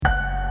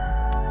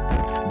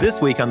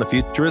This week on the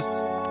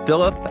Futurists,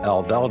 Phillip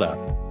Alvelda.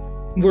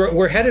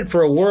 We're headed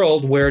for a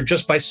world where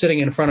just by sitting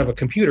in front of a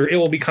computer, it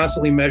will be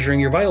constantly measuring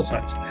your vital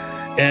signs.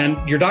 And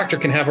your doctor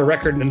can have a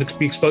record and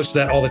be exposed to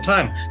that all the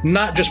time,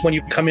 not just when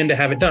you come in to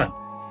have it done.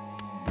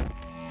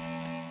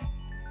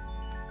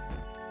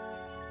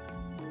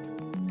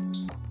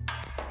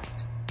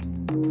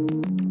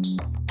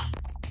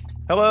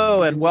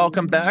 Hello and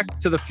welcome back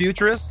to the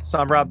Futurists.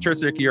 I'm Rob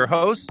Terzic, your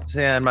host,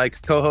 and my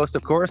co-host,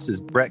 of course, is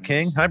Brett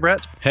King. Hi,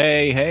 Brett.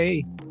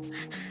 Hey.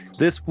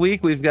 This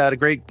week, we've got a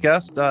great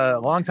guest, a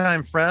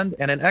longtime friend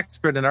and an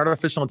expert in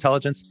artificial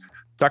intelligence,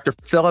 Dr.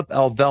 Phillip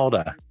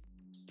Alvelda.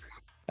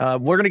 We're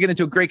going to get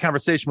into a great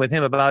conversation with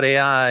him about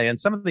AI and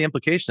some of the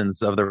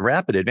implications of the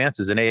rapid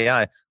advances in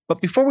AI.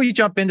 But before we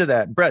jump into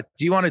that, Brett,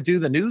 do you want to do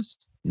the news?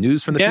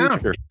 News from the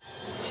future.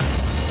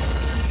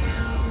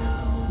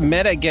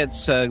 Meta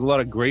gets a lot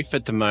of grief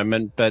at the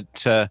moment,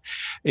 but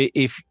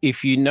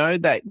if you know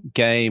that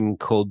game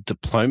called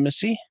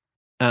Diplomacy,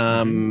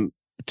 two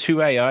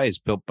AIs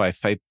built by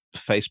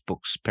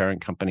Facebook's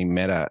parent company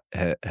Meta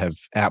have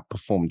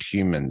outperformed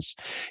humans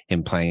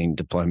in playing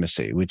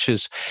diplomacy, which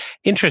is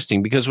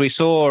interesting because we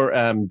saw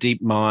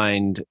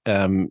DeepMind,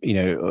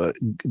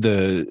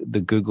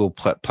 the Google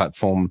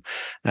platform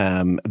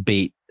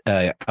beat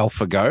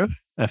AlphaGo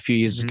a few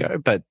years ago,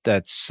 but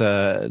that's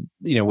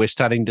we're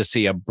starting to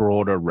see a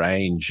broader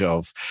range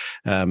of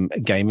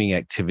gaming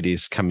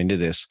activities come into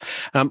this.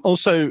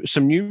 Also,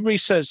 some new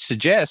research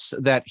suggests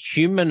that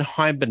human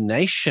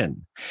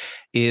hibernation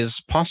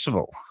is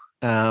possible.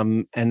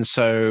 And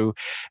so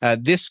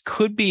this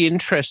could be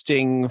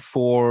interesting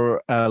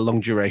for long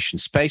duration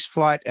space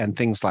flight and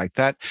things like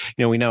that.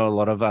 You know, we know a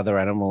lot of other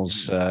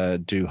animals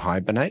do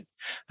hibernate,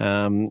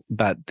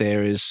 but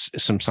there is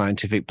some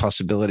scientific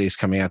possibilities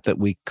coming out that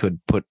we could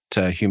put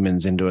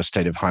humans into a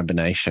state of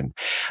hibernation.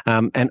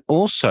 And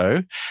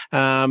also,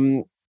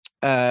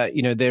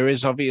 there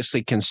is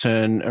obviously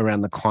concern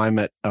around the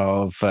climate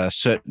of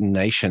certain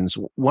nations.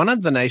 One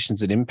of the nations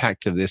that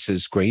impact of this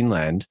is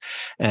Greenland,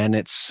 and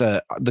it's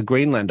the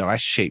Greenland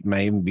ice sheet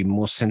may be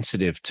more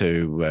sensitive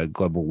to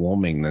global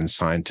warming than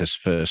scientists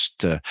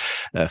first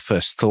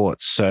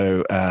thought.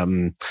 So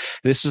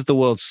this is the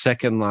world's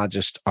second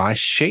largest ice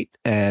sheet,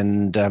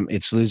 and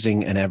it's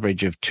losing an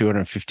average of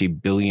 250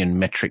 billion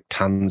metric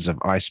tons of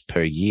ice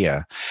per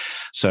year.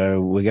 So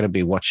we're going to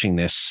be watching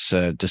this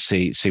to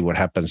see what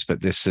happens.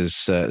 But this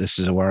is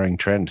a worrying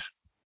trend.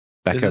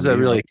 This is a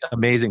really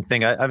amazing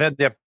thing. I've had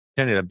the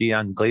opportunity to be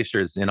on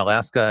glaciers in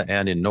Alaska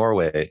and in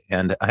Norway.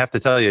 And I have to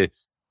tell you,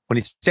 when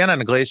you stand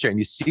on a glacier and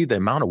you see the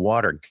amount of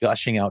water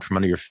gushing out from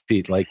under your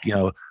feet, like,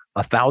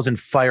 1,000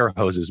 fire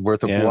hoses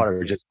worth of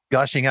water just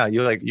gushing out,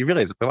 you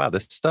realize, wow,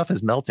 this stuff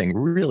is melting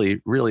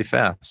really, really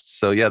fast.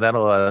 So yeah,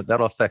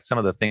 that'll affect some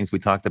of the things we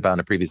talked about in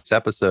a previous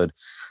episode: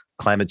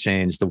 climate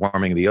change, the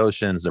warming of the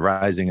oceans, the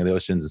rising of the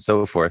oceans, and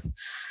so forth.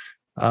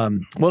 Well,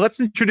 let's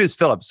introduce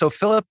Phillip. So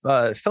Phillip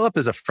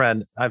is a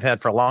friend I've had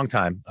for a long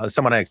time,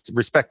 someone I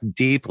respect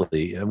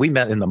deeply. We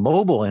met in the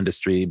mobile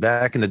industry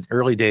back in the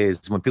early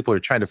days when people were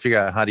trying to figure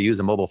out how to use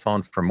a mobile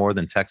phone for more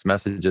than text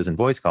messages and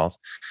voice calls.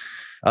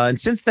 And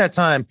since that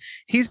time,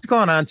 he's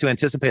gone on to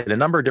anticipate a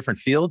number of different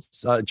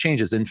fields,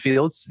 changes in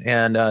fields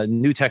and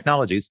new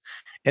technologies.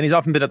 And he's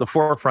often been at the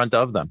forefront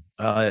of them.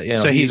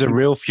 So he's a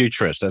real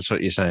futurist. That's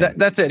what you're saying.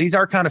 That's it. He's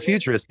our kind of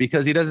futurist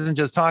because he doesn't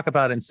just talk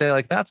about it and say,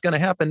 like, that's going to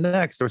happen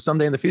next or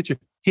someday in the future.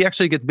 He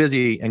actually gets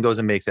busy and goes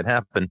and makes it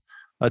happen.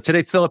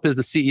 Today, Phillip is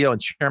the CEO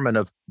and chairman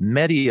of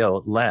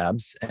Medio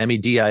Labs,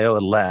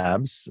 MEDIO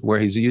Labs, where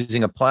he's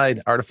using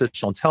applied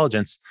artificial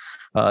intelligence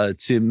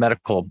to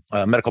medical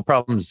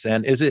problems.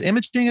 And is it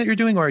imaging that you're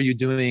doing, or are you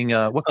doing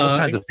what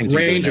kinds of things?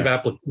 Range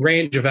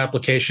of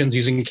applications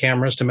using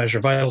cameras to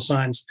measure vital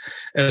signs,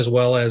 as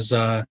well as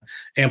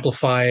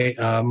amplify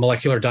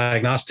molecular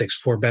diagnostics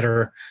for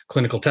better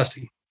clinical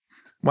testing.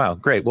 Wow,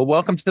 great. Well,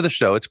 welcome to the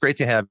show. It's great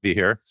to have you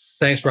here.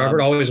 Thanks,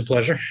 Robert. Always a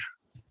pleasure.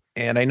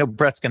 And I know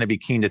Brett's going to be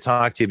keen to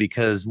talk to you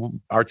because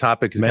our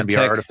topic is going to be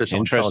artificial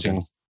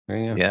intelligence.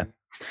 Yeah.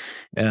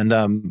 And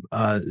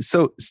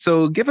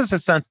so give us a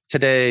sense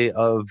today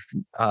of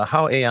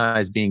how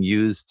AI is being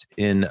used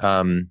in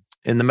the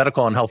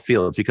medical and health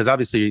fields, because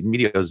obviously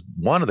Medio is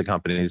one of the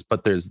companies,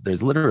 but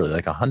there's literally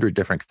like 100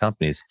 different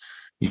companies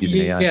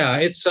using AI. Yeah,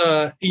 it's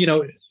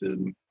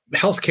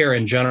healthcare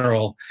in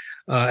general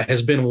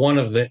has been one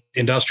of the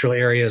industrial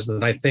areas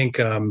that I think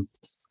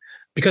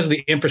because of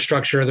the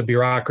infrastructure, the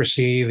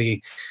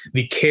bureaucracy,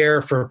 the care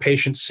for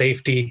patient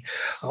safety,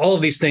 all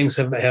of these things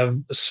have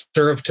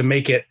served to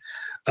make it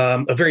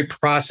a very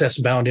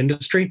process-bound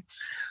industry.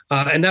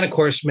 And that, of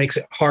course, makes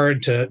it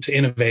hard to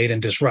innovate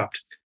and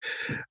disrupt.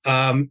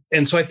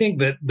 And so I think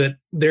that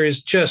there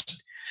is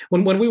just,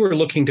 when we were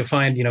looking to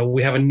find,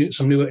 we have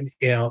some new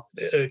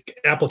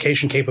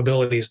application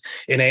capabilities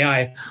in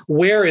AI,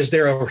 where is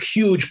there a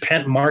huge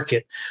pent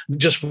market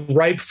just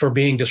ripe for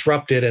being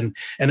disrupted and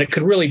it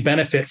could really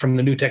benefit from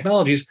the new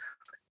technologies?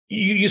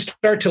 you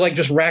start to like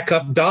just rack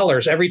up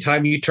dollars every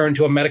time you turn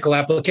to a medical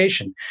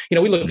application. You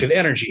know, we looked at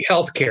energy,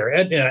 healthcare,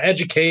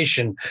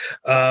 education,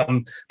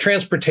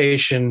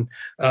 transportation,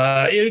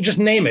 just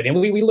name it. And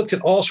we looked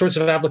at all sorts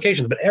of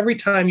applications. But every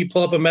time you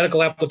pull up a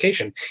medical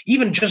application,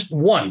 even just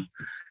one,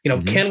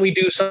 can we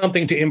do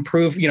something to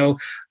improve,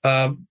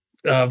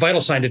 vital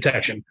sign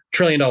detection, $1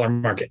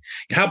 trillion market.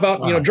 How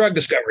about, drug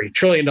discovery, $1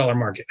 trillion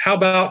market. How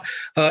about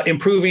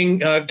improving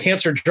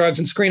cancer drugs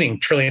and screening,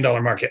 $1 trillion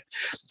market.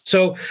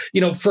 So,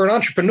 for an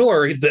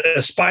entrepreneur that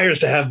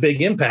aspires to have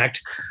big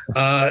impact,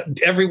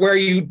 everywhere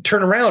you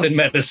turn around in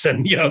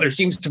medicine, there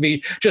seems to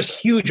be just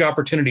huge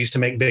opportunities to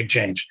make big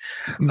change.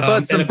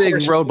 But some big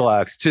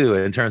roadblocks too,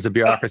 in terms of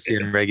bureaucracy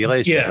and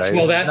regulation. Yes, right?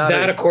 Well,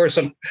 that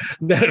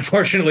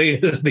unfortunately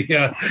is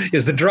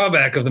the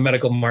drawback of the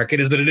medical market,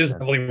 is that it is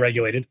heavily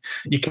regulated.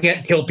 You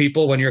can't kill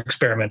people when you're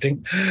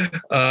experimenting,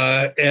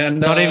 and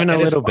not even a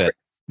little bit.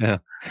 Yeah,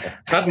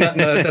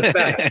 that's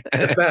bad.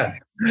 That's bad.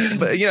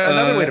 But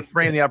another way to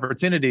frame the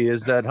opportunity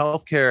is that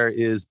healthcare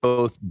is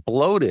both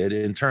bloated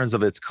in terms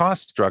of its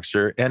cost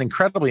structure and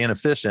incredibly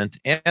inefficient,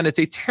 and it's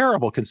a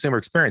terrible consumer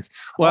experience.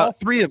 Well, all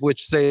three of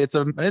which say it's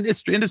an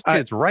industry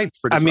that's ripe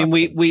for disruption. I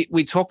mean,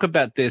 we talk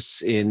about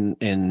this in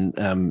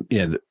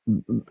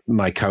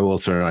my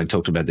co-author and I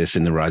talked about this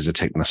in The Rise of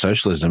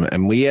Technosocialism,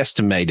 and we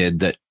estimated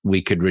that we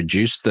could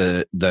reduce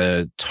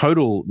the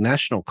total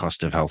national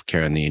cost of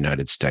healthcare in the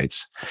United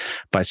States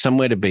by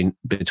somewhere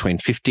between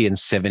 50 and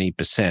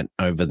 70%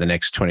 over the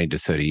next 20 to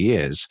 30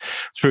 years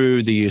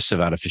through the use of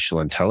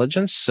artificial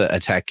intelligence,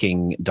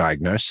 attacking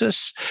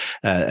diagnosis,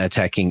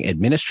 attacking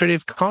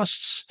administrative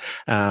costs.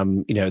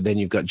 Then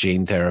you've got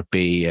gene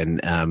therapy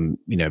and,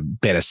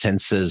 better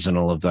sensors and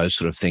all of those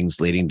sort of things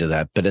leading to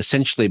that. But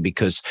essentially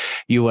because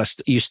you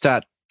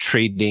start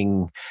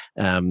treating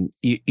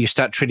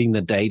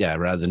the data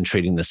rather than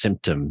treating the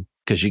symptom,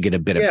 because you get a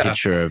better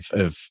picture of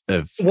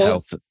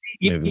health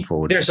moving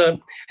forward.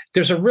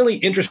 There's a really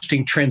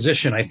interesting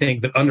transition, I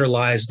think, that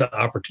underlies the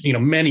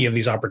many of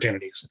these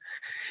opportunities.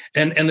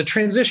 And the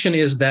transition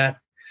is that,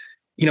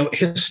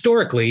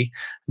 historically,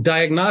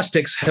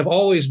 diagnostics have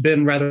always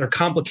been rather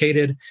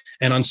complicated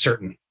and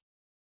uncertain.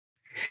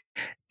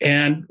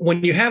 And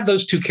when you have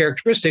those two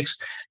characteristics,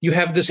 you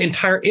have this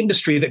entire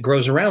industry that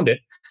grows around it,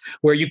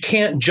 where you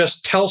can't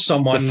just tell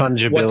someone what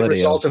the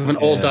result of an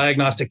old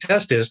diagnostic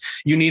test is.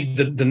 You need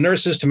the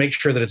nurses to make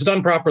sure that it's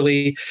done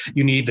properly.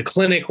 You need the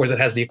clinic where that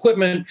has the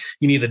equipment.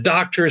 You need the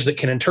doctors that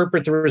can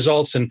interpret the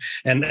results and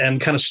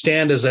kind of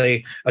stand as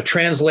a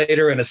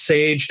translator and a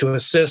sage to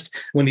assist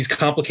when these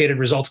complicated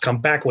results come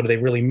back. What do they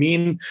really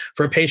mean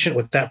for a patient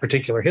with that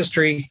particular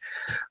history?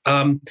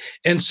 And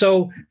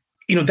so,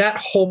 that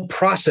whole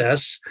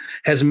process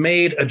has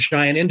made a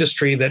giant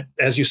industry that,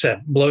 as you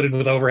said, bloated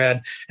with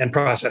overhead and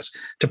process.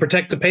 To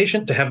protect the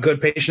patient, to have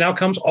good patient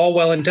outcomes, all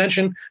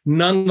well-intentioned,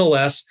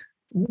 nonetheless,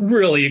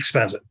 really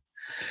expensive.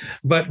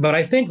 But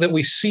I think that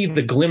we see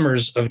the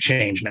glimmers of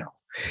change now.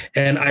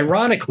 And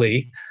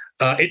ironically,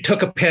 it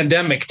took a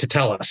pandemic to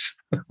tell us.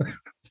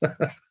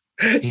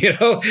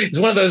 It's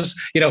one of those,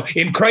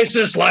 in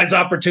crisis lies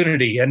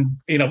opportunity, and,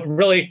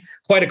 really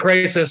quite a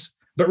crisis,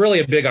 but really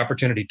a big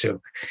opportunity too.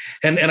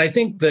 And I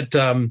think that,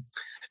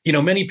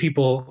 many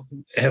people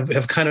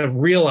have kind of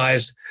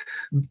realized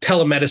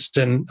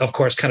telemedicine, of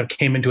course, kind of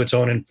came into its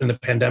own in the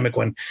pandemic,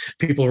 when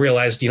people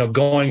realized,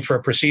 going for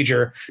a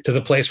procedure to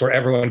the place where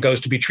everyone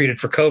goes to be treated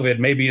for COVID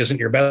maybe isn't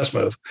your best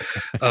move,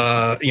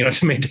 to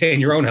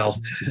maintain your own health.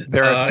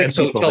 There are and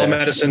so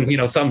telemedicine,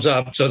 there. Thumbs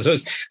up. So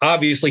there's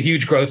obviously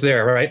huge growth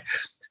there, right?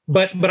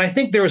 But I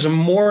think there was a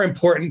more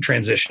important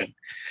transition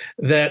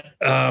that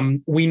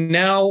we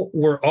now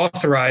were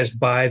authorized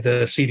by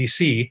the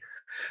CDC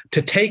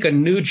to take a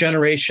new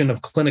generation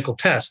of clinical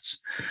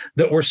tests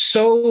that were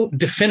so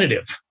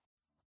definitive,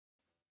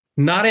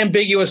 not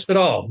ambiguous at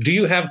all. Do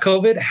you have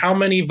COVID? How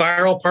many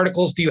viral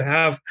particles do you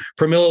have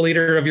per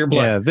milliliter of your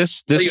blood? Yeah,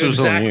 this was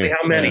exactly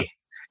how many.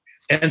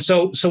 Yeah. And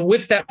so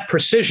with that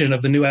precision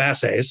of the new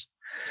assays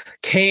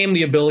came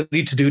the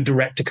ability to do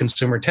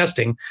direct-to-consumer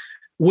testing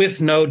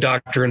with no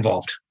doctor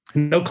involved,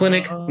 no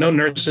clinic, no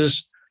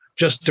nurses,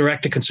 just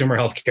direct-to-consumer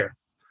healthcare.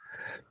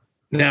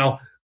 Now,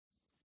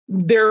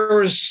 there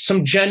was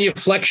some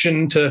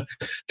genuflection to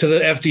the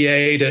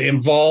FDA to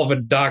involve a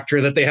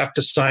doctor, that they have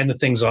to sign the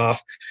things off.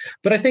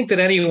 But I think that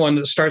anyone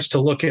that starts to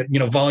look at,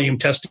 volume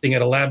testing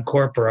at a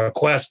LabCorp or a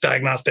Quest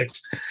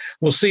Diagnostics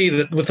will see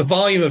that with the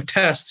volume of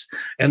tests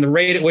and the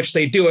rate at which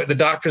they do it, the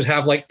doctors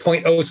have like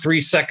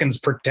 0.03 seconds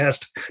per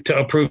test to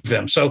approve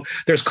them. So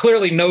there's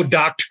clearly no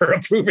doctor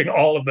approving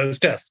all of those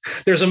tests.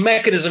 There's a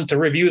mechanism to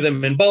review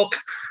them in bulk,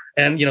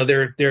 and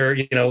they're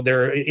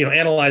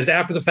analyzed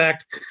after the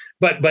fact.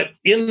 But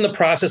in the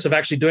process of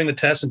actually doing the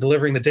tests and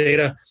delivering the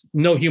data,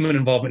 no human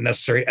involvement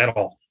necessary at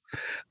all.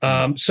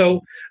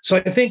 So I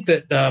think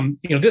that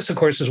this, of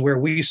course, is where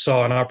we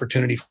saw an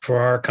opportunity for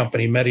our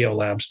company, Medio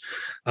Labs,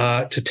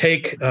 to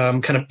take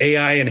kind of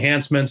AI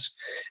enhancements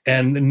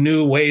and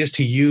new ways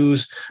to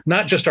use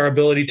not just our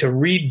ability to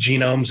read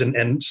genomes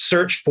and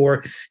search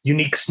for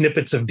unique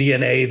snippets of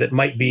DNA that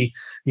might be,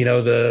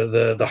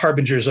 the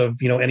harbingers of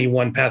any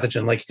one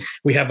pathogen. Like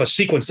we have a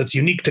sequence that's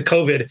unique to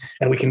COVID,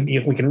 and we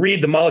can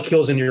read the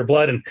molecules in your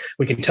blood, and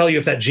we can tell you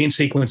if that gene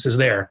sequence is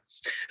there.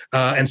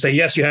 And say,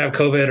 yes, you have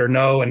COVID, or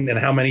no, and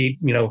how many,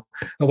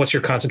 what's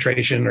your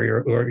concentration or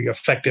your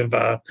effective,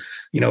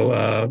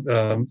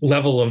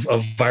 level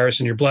of virus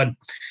in your blood.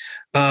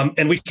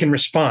 And we can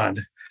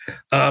respond.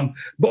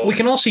 But we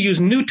can also use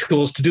new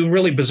tools to do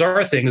really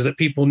bizarre things that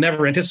people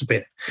never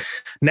anticipated.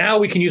 Now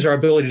we can use our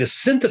ability to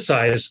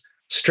synthesize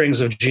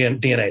strings of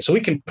DNA. So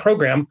we can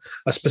program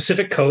a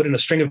specific code in a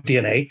string of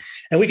DNA,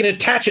 and we can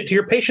attach it to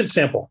your patient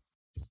sample.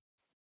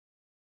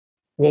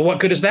 Well, what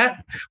good is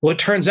that? Well, it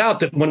turns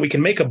out that when we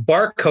can make a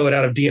barcode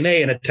out of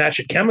DNA and attach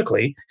it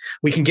chemically,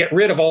 we can get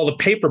rid of all the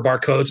paper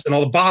barcodes and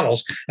all the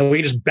bottles, and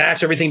we just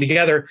batch everything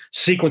together,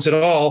 sequence it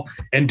all,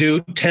 and do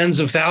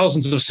tens of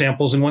thousands of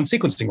samples in one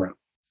sequencing run.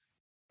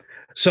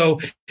 So,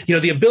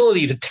 the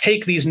ability to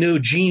take these new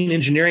gene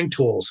engineering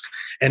tools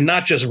and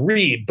not just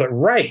read, but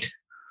write,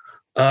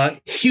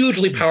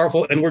 hugely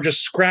powerful, and we're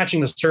just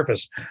scratching the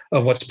surface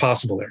of what's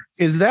possible there.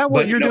 Is that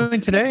what you're doing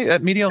today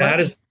at Medio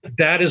Labs?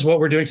 That is what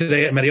we're doing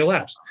today at Medio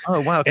Labs. Oh,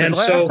 wow. Because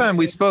last time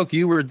we spoke,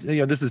 you were,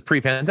 this is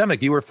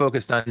pre-pandemic, you were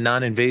focused on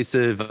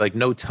non-invasive, like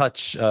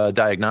no-touch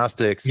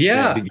diagnostics.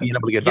 Yeah. Being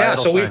able to get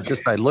vital signs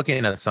just by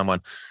looking at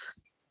someone.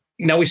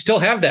 Now, we still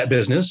have that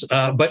business,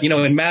 but, in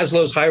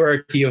Maslow's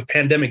hierarchy of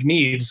pandemic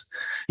needs,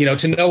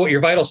 to know what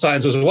your vital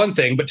signs was one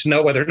thing, but to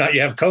know whether or not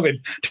you have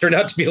COVID turned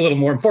out to be a little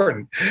more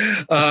important.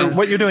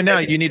 What you're doing now,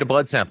 you need a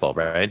blood sample,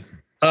 right?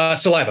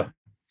 Saliva.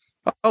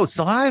 Oh,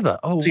 saliva.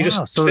 Oh, so you wow.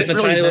 just So spit it's in a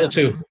really tiny little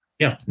tube.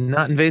 Yeah.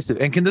 Not invasive.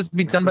 And can this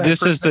be done by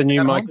This is the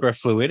new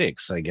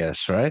microfluidics, I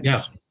guess, right?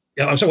 Yeah.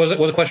 Yeah. I'm sorry,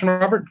 was a question,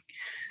 Robert?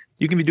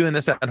 You can be doing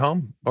this at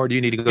home, or do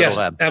you need to go to the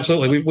lab?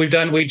 Absolutely.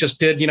 We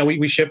just did,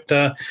 we shipped,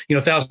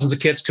 thousands of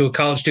kits to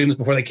college students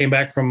before they came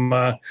back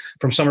from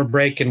summer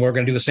break, and we're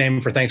going to do the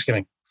same for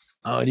Thanksgiving.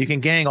 Oh, and you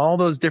can gang all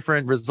those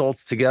different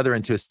results together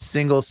into a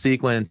single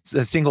sequence,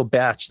 a single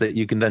batch that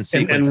you can then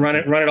sequence and run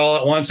it all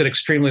at once at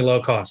extremely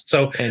low cost.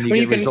 So and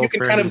you get results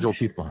for individual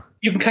people.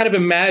 You can kind of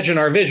imagine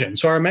our vision.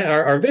 So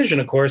our vision,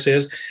 of course,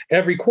 is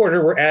every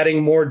quarter we're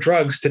adding more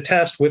drugs to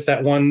test with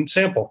that one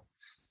sample.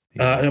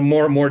 And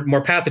more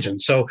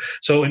pathogens. So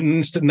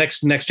the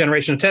next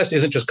generation of test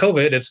isn't just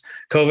COVID; it's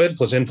COVID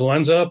plus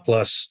influenza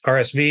plus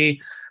RSV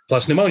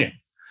plus pneumonia.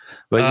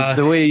 But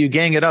the way you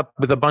gang it up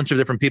with a bunch of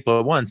different people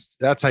at once,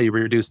 that's how you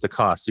reduce the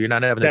cost. So you're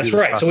not having to That's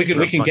right. So we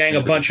can gang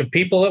a bunch of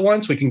people at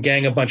once. We can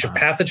gang a bunch of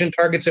pathogen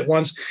targets at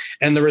once,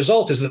 and the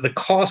result is that the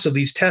cost of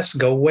these tests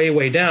go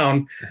way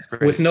down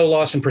with no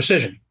loss in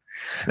precision.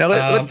 Now,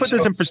 let's put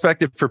this in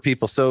perspective for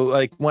people. So,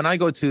 like, when I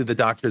go to the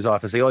doctor's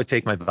office, they always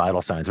take my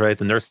vital signs, right?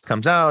 The nurse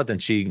comes out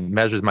and she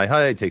measures my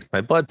height, takes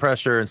my blood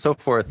pressure and so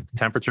forth,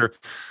 temperature.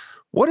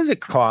 What does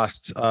it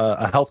cost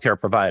a healthcare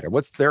provider?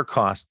 What's their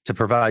cost to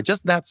provide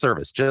just that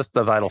service, just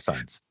the vital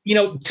signs?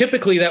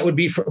 Typically that would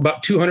be for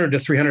about $200 to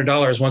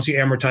 $300 once you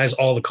amortize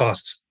all the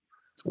costs.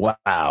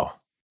 Wow.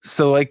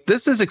 So, like,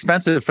 this is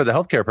expensive for the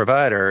healthcare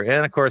provider,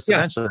 and of course,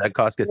 eventually that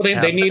cost gets. Well,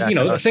 they need,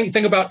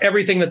 think about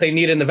everything that they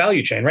need in the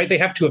value chain, right? They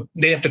have to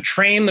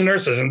train the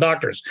nurses and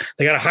doctors.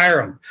 They got to hire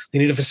them. They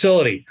need a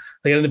facility.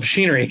 They got the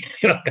machinery.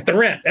 Got the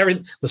rent,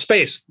 the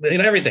space,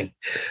 everything.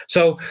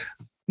 So,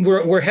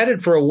 we're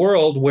headed for a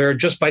world where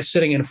just by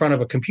sitting in front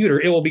of a computer,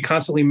 it will be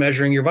constantly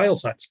measuring your vital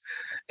signs,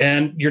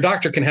 and your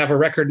doctor can have a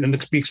record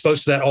and be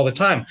exposed to that all the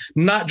time,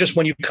 not just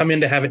when you come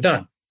in to have it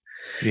done.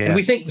 Yeah. And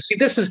we think,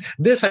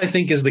 this I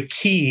think is the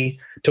key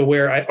to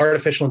where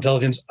artificial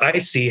intelligence I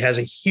see has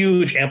a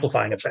huge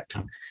amplifying effect.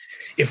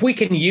 If we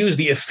can use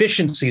the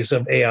efficiencies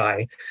of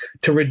AI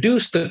to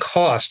reduce the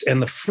cost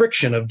and the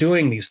friction of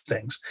doing these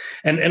things,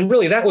 and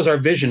really that was our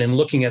vision in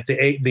looking at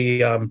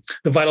the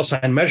vital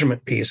sign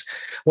measurement piece,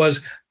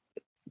 was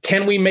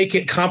can we make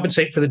it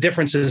compensate for the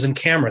differences in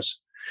cameras?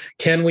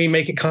 Can we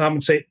make it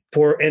compensate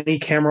for any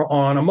camera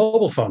on a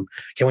mobile phone?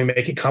 Can we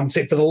make it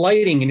compensate for the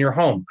lighting in your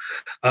home?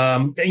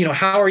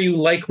 How are you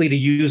likely to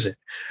use it?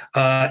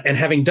 And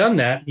having done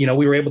that, we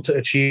were able to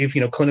achieve,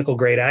 clinical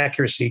grade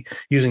accuracy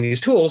using these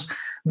tools.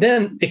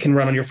 Then it can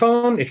run on your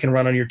phone. It can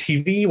run on your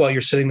TV while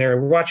you're sitting there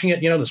watching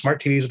it, the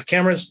smart TVs with the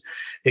cameras.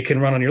 It can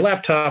run on your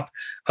laptop.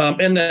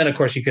 And then, of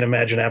course, you can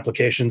imagine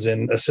applications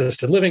in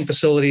assisted living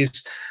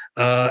facilities,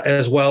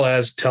 as well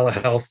as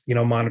telehealth,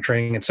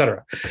 monitoring, et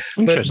cetera.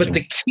 But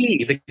the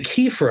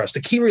key for us,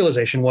 the key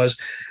realization was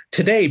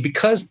today,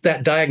 because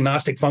that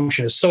diagnostic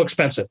function is so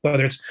expensive,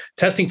 whether it's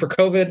testing for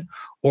COVID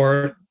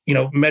or,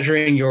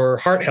 measuring your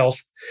heart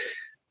health,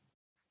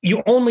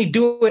 you only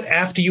do it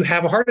after you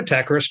have a heart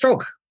attack or a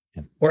stroke,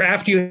 or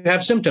after you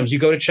have symptoms. You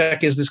go to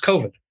check, is this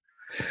COVID?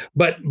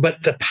 But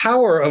the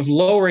power of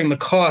lowering the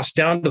cost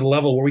down to the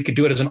level where we could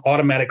do it as an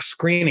automatic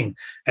screening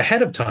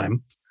ahead of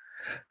time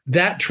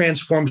that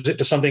transforms it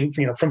to something,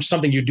 from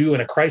something you do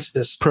in a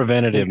crisis,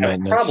 preventative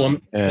maintenance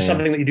problem, to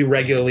something that you do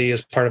regularly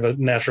as part of a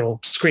natural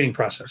screening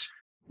process.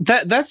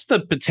 That's the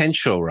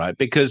potential, right?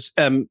 Because,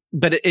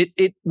 but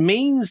it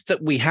means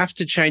that we have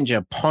to change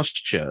our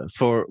posture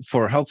for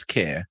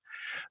healthcare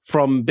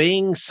from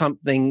being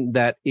something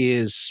that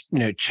is,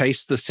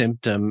 chase the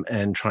symptom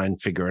and try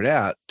and figure it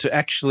out, to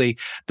actually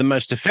the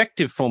most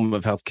effective form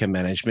of healthcare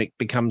management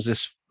becomes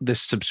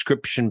this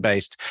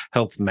subscription-based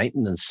health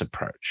maintenance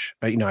approach.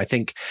 I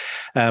think,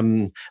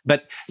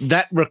 but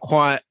that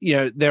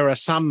there are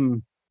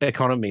some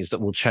economies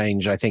that will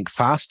change, I think,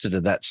 faster to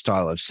that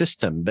style of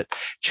system. But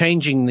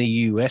changing the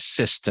US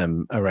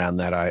system around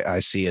that, I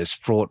see as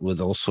fraught with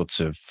all sorts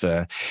of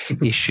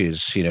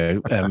issues,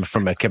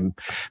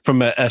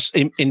 from a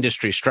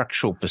industry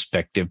structural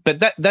perspective. But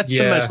that's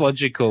the most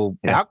logical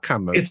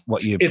outcome of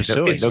what you're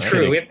pursuing. It's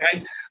true.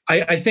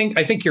 I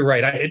think you're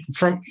right.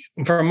 From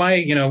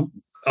my,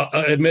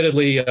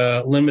 admittedly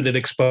limited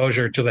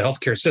exposure to the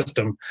healthcare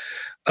system,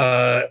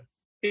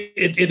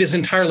 it is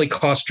entirely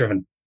cost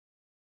driven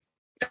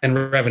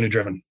and revenue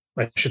driven,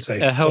 I should say.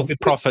 A health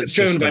profit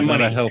driven system, by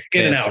money, not a health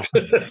in and out.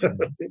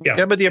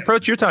 Yeah, but the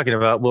approach you're talking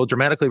about will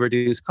dramatically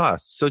reduce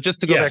costs. So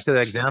just to go back to the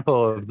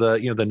example of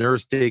the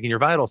nurse taking your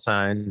vital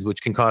signs,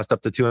 which can cost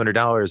up to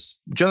 $200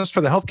 just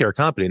for the healthcare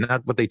company,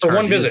 not what they charge. For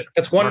one visit.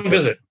 That's one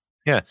visit.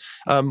 Yeah.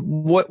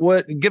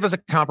 What? Give us a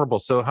comparable.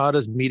 So how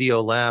does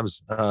Medio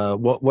Labs?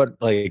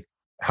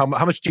 How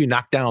much do you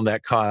knock down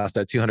that cost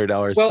at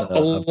 $200? Well,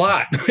 a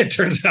lot. It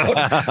turns out.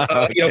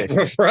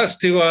 For us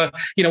to,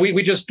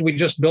 we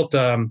just built,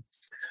 a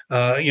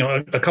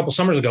couple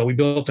summers ago, we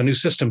built a new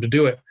system to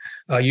do it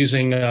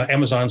using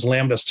Amazon's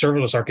Lambda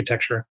serverless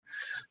architecture,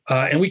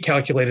 and we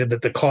calculated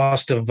that the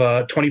cost of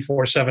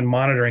 24/7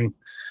 monitoring,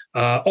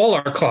 all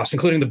our costs,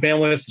 including the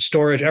bandwidth, the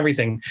storage,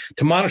 everything,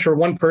 to monitor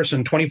one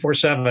person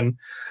 24/7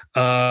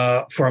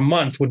 for a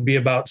month would be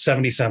about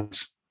 70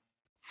 cents.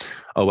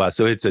 Oh, wow.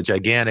 So it's a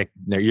gigantic,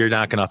 you're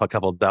knocking off a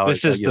couple of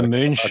dollars. This is the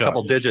moonshot. A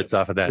couple digits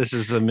off of that. This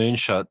is the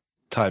moonshot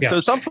type. Yeah. So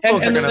some folks are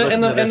going to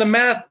listen to this.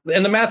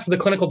 And the math for the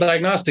clinical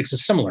diagnostics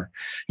is similar.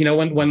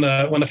 When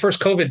the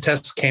first COVID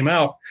tests came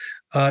out,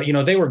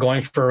 they were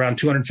going for around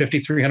 $250,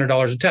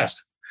 $300 a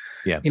test.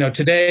 Yeah.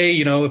 Today,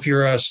 if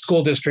you're a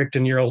school district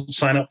and you'll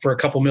sign up for a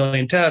couple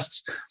million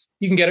tests,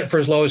 you can get it for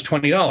as low as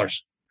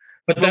 $20.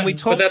 But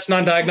that's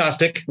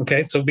non-diagnostic.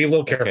 Okay, so be a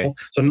little careful. Okay.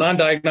 So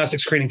non-diagnostic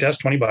screening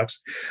test, $20.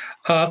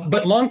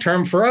 But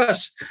long-term for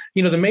us,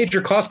 the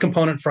major cost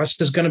component for us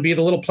is going to be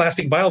the little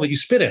plastic vial that you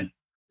spit in.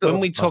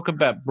 When we talk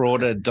about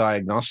broader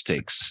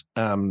diagnostics,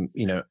 and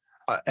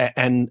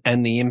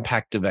the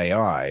impact of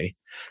AI,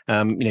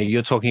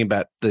 you're talking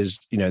about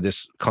this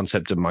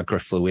concept of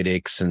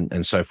microfluidics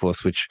and so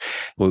forth, which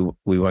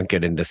we won't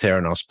get into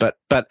Theranos, but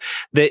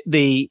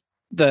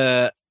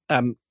the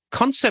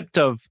concept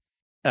of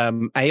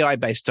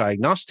AI-based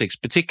diagnostics,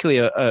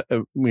 particularly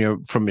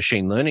from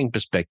machine learning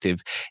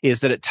perspective, is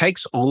that it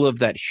takes all of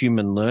that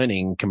human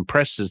learning,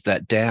 compresses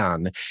that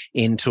down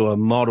into a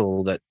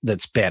model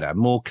that's better,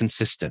 more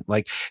consistent,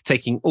 like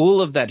taking all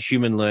of that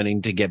human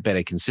learning to get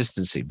better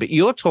consistency. But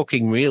you're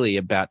talking really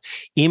about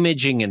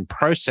imaging and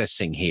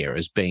processing here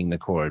as being the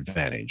core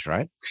advantage,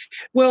 right?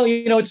 Well,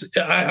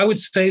 I would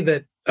say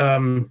that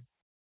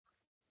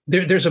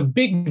there's a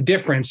big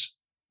difference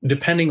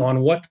depending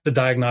on what the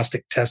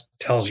diagnostic test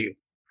tells you.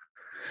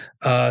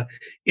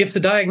 If the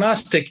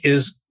diagnostic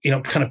is,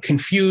 kind of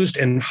confused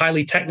and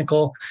highly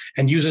technical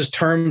and uses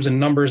terms and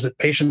numbers that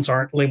patients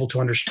aren't able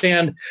to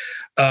understand,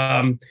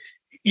 that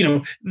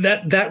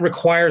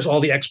requires all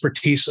the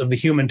expertise of the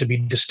human to be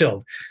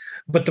distilled.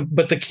 But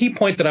the key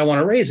point that I want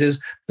to raise is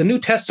the new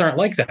tests aren't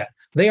like that.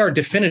 They are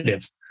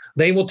definitive.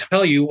 They will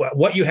tell you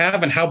what you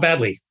have and how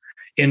badly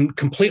in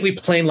completely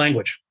plain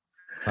language.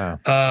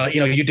 Wow.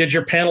 You did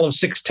your panel of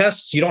 6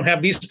 tests. You don't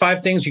have these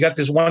 5 things. You got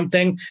this one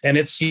thing, and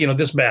it's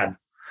this bad.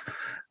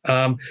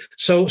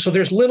 So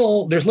there's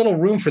little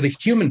room for the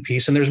human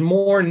piece, and there's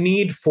more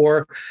need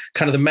for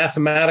kind of the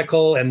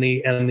mathematical and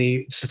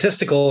the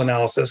statistical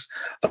analysis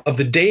of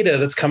the data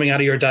that's coming out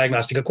of your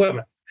diagnostic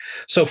equipment.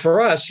 So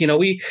for us,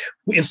 we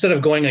instead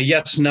of going a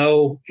yes,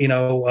 no,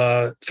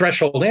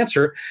 threshold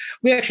answer,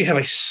 we actually have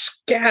a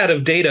scat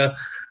of data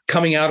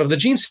coming out of the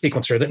gene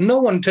sequencer that no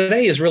one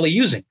today is really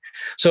using.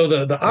 So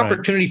the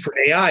opportunity for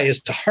AI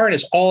is to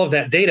harness all of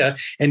that data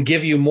and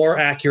give you more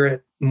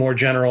accurate, more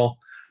general,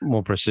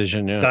 more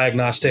precision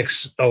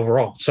diagnostics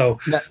overall. So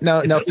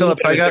now Philip,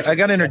 I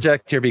got to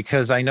interject here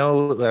because I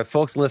know that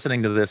folks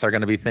listening to this are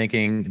going to be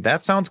thinking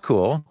that sounds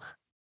cool,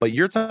 but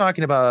you're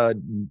talking about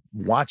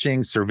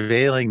watching,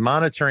 surveilling,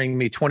 monitoring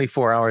me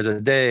 24 hours a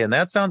day, and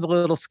that sounds a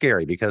little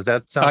scary because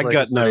that sounds. I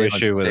got no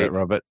issue with it,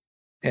 Robert.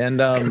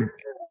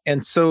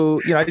 And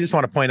so, I just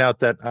want to point out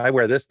that I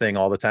wear this thing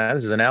all the time.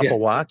 This is an Apple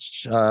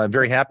Watch.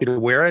 Very happy to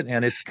wear it,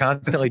 and it's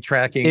constantly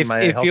tracking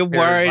my health. If you're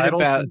worried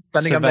about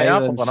spending on my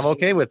Apple, and I'm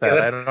okay with that.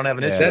 I don't have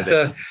an issue with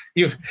it.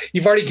 you've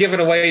already given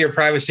away your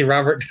privacy,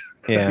 Robert.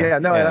 Yeah,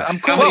 no, yeah. I'm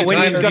cool. Well,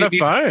 when you've got a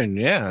phone,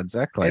 yeah,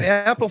 exactly. And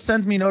Apple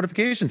sends me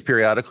notifications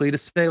periodically to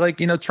say, like,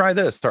 try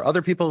this. Or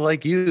other people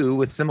like you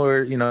with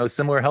similar,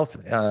 similar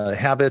health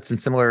habits and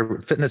similar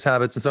fitness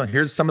habits and so on.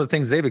 Here's some of the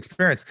things they've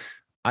experienced.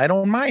 I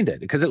don't mind it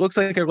because it looks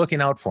like they're looking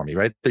out for me,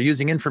 right? They're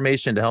using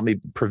information to help me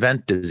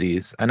prevent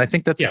disease, and I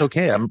think that's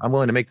okay. I'm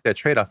willing to make that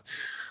trade-off.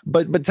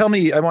 But tell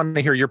me, I want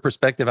to hear your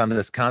perspective on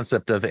this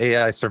concept of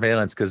AI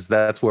surveillance, because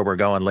that's where we're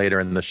going later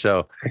in the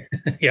show.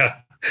 Yeah.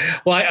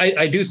 Well,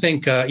 I do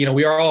think,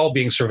 we are all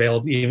being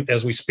surveilled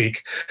as we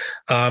speak,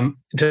 to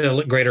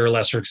a greater or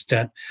lesser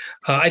extent.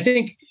 I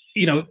think,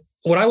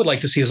 what I would like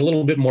to see is a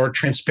little bit more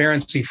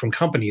transparency from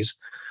companies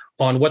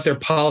on what their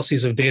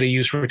policies of data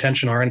use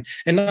retention are, and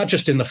not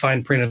just in the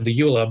fine print of the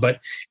EULA, but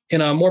in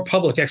a more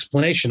public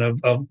explanation of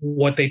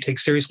what they take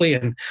seriously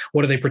and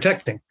what are they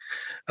protecting.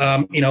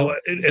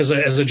 As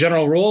a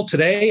general rule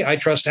today, I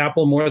trust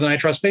Apple more than I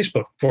trust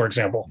Facebook, for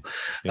example,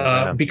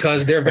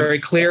 because they're very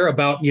clear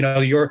about,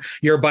 your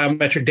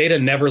biometric data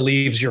never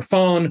leaves your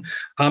phone.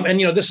 And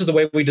this is the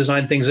way we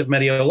design things at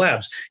Medio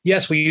Labs.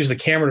 Yes, we use the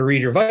camera to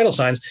read your vital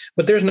signs,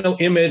 but there's no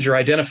image or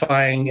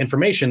identifying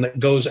information that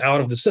goes out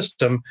of the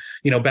system,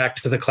 back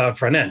to the cloud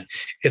front end.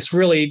 It's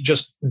really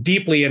just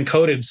deeply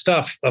encoded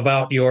stuff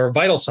about your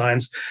vital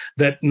signs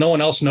that no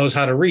one else knows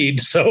how to read.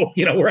 So,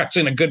 we're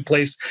actually in a good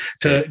place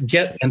to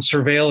get and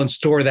surveil and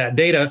store that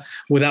data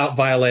without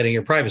violating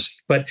your privacy.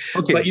 But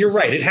you're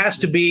right. It has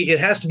to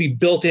be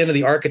built into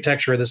the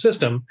architecture of the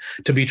system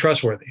to be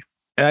trustworthy.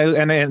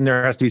 And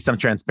there has to be some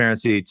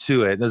transparency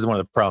to it. This is one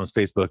of the problems.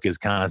 Facebook is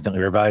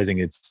constantly revising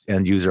its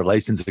end user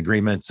license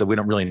agreement, so we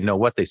don't really know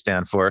what they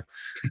stand for.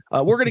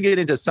 We're going to get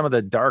into some of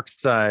the dark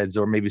sides,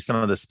 or maybe some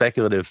of the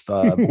speculative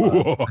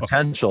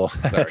potential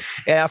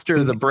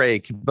after the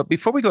break. But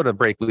before we go to the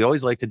break, we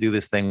always like to do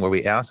this thing where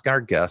we ask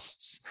our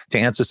guests to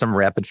answer some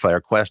rapid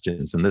fire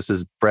questions. And this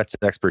is Brett's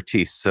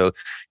expertise. So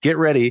get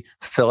ready,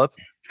 Philip,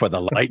 for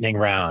the lightning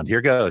round.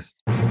 Here goes.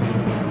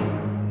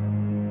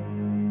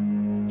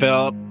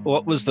 Philip,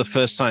 what was the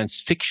first science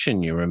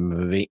fiction you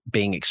remember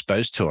being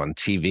exposed to on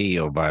TV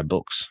or via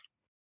books?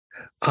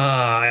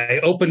 I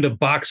opened a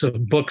box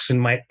of books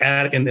in the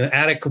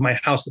attic of my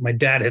house that my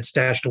dad had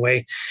stashed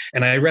away,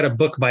 and I read a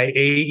book by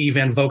A.E.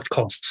 Van Vogt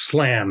called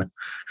Slam,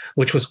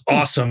 which was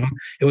awesome.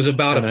 It was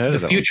about the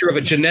future of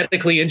a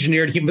genetically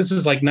engineered human. This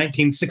is like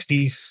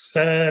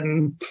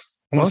 1967.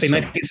 I want to say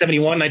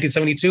 1971,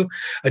 1972,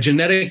 a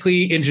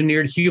genetically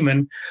engineered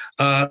human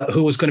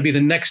who was going to be the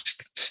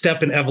next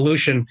step in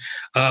evolution,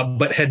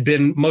 but had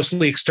been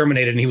mostly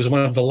exterminated. And he was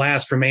one of the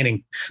last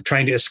remaining,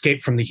 trying to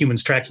escape from the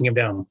humans tracking him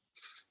down.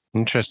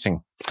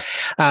 Interesting.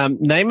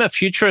 Name a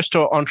futurist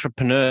or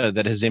entrepreneur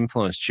that has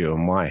influenced you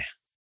and why.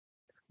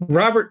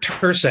 Robert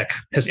Tursek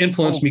has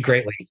influenced me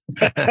greatly.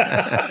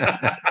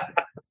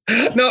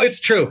 No, it's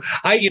true.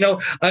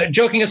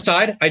 Joking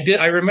aside,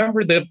 I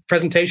remember the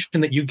presentation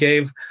that you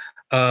gave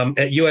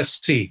at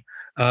USC,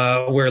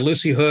 where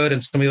Lucy Hood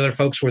and some of the other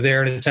folks were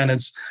there in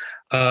attendance,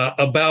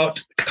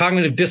 about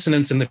cognitive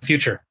dissonance in the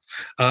future.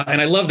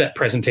 And I love that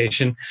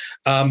presentation.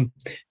 And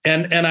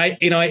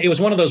it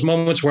was one of those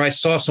moments where I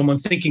saw someone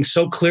thinking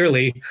so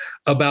clearly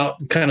about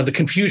kind of the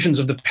confusions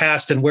of the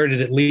past and where did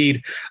it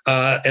lead.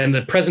 And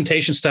the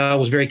presentation style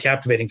was very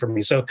captivating for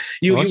me. So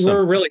you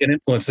were really an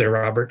influence there,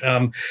 Robert.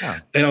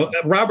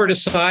 Robert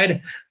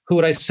aside, who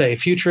would I say?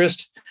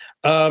 Futurist.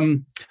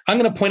 I'm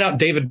going to point out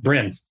David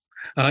Brin.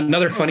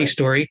 Another funny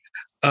story.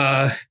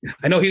 I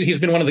know he's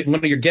been one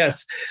of your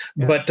guests,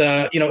 but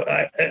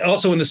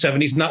also in the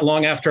 70s, not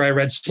long after I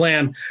read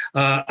Slam,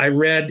 I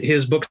read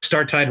his book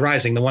Star Tide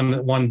Rising, the one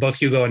that won both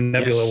Hugo and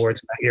Nebula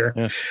Awards that year,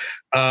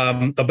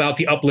 about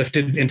the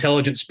uplifted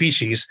intelligent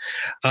species.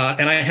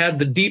 And I had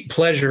the deep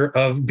pleasure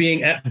of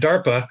being at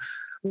DARPA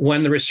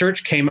when the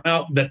research came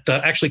out that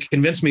actually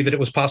convinced me that it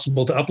was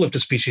possible to uplift a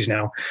species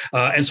now.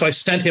 And so I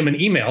sent him an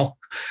email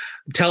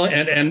cold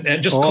email.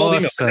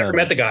 I never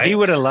met the guy. He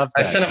would have loved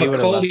that. I sent him a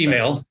cold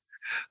email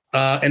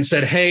and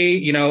said,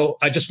 hey,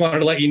 I just wanted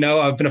to let you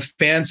know I've been a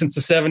fan since the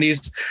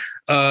 70s.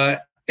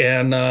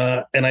 And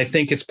I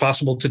think it's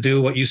possible to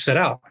do what you set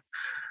out.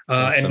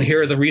 And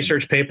here are the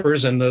research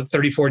papers and the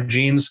 34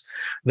 genes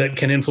that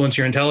can influence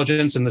your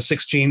intelligence and the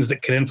 6 genes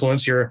that can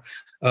influence your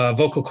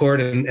vocal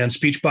cord and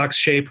speech box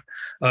shape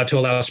to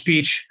allow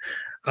speech.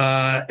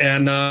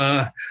 And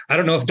I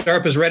don't know if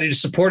DARPA is ready to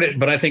support it,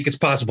 but I think it's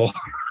possible.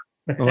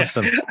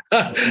 Awesome.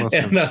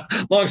 And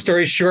long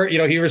story short,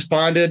 he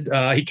responded.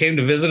 He came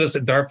to visit us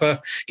at DARPA,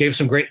 gave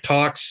some great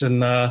talks,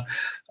 and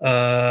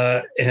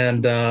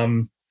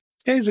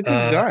he's a good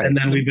guy. And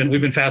then we've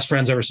been fast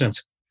friends ever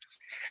since.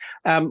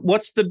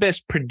 What's the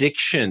best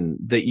prediction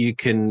that you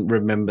can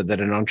remember that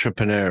an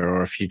entrepreneur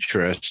or a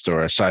futurist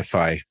or a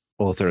sci-fi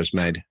author has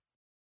made?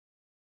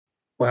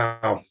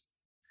 Wow.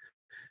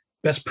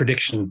 Best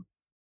prediction.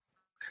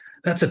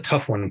 That's a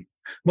tough one.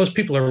 Most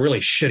people are really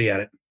shitty at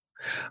it.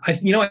 I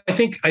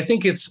think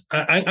it's,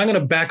 I'm going to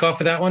back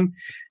off of that one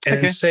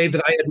and say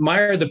that I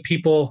admire the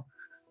people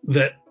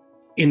that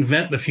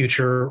invent the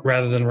future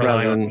rather than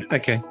rely on it.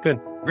 Okay, good.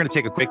 We're going to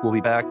take a quick. We'll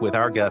be back with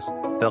our guest,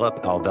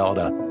 Phillip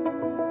Alvelda.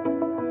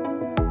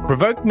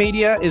 Provoke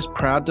Media is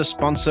proud to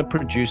sponsor,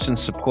 produce, and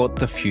support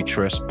the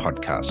Futurists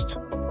podcast.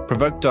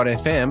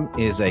 Provoke.fm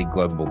is a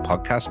global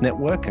podcast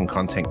network and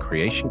content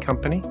creation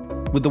company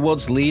with the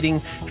world's leading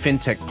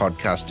fintech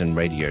podcast and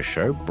radio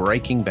show,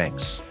 Breaking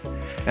Banks.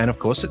 And of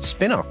course, its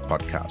spin-off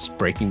podcast,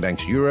 Breaking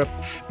Banks Europe,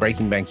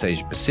 Breaking Banks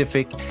Asia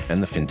Pacific,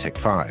 and the FinTech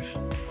 5.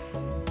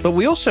 But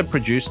we also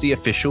produce the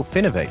official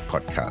Finovate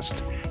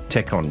podcast,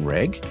 Tech on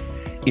Reg,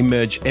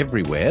 Emerge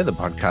Everywhere, the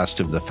podcast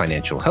of the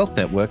Financial Health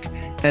Network,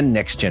 and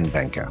Next Gen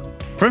Banker.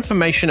 For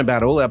information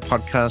about all our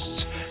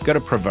podcasts, go to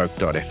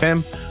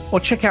provoke.fm or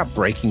check out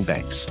Breaking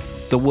Banks,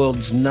 the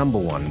world's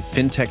 #1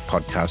 fintech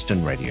podcast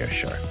and radio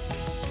show.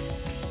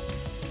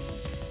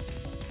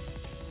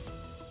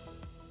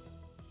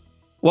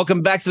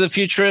 Welcome back to the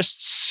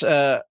Futurists.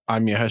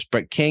 I'm your host,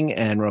 Brett King,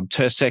 and Rob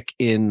Tursek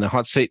in the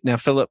hot seat. Now,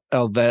 Phillip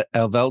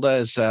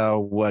Alvelda is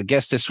our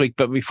guest this week.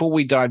 But before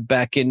we dive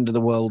back into the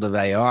world of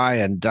AI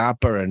and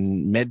DARPA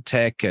and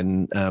medtech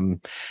and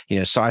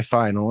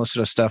sci-fi and all this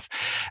sort of stuff,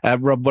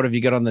 Rob, what have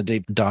you got on the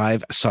deep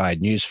dive side?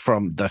 News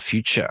from the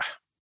future.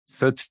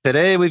 So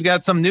today we've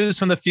got some news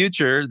from the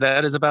future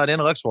that is about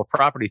intellectual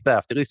property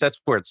theft. At least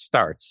that's where it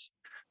starts.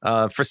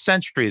 For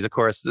centuries, of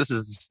course, this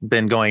has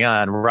been going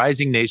on.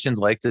 Rising nations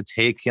like to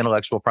take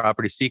intellectual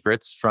property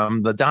secrets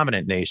from the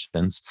dominant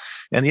nations.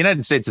 And the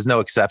United States is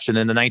no exception.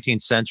 In the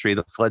 19th century,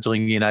 the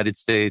fledgling United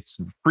States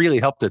really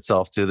helped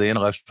itself to the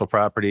intellectual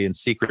property and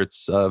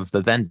secrets of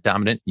the then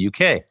dominant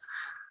UK.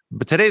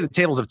 But today the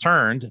tables have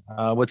turned.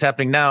 What's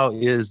happening now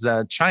is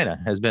that China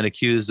has been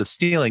accused of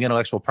stealing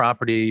intellectual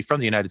property from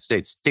the United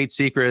States, state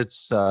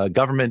secrets,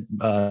 government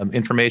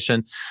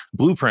information,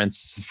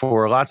 blueprints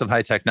for lots of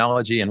high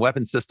technology and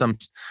weapon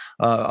systems,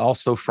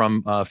 also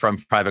from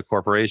private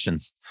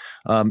corporations.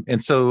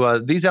 And so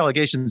these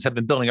allegations have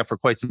been building up for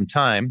quite some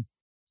time.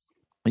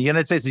 The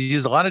United States has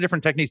used a lot of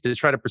different techniques to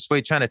try to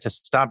persuade China to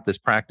stop this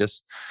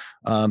practice.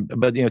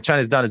 But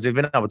China's done is they've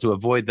been able to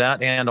avoid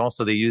that, and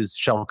also they use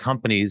shell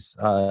companies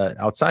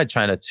outside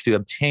China to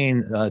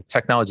obtain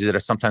technology that are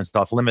sometimes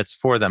off limits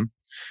for them.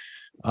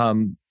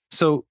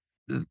 So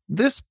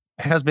this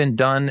has been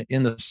done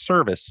in the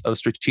service of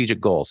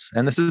strategic goals,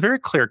 and this is very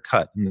clear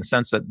cut in the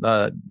sense that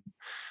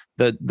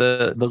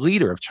the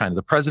leader of China,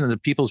 the president of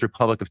the People's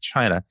Republic of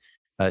China,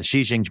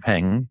 Xi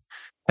Jinping,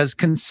 has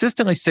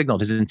consistently signaled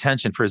his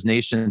intention for his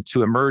nation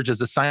to emerge as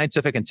a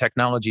scientific and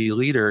technology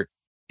leader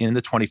in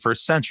the 21st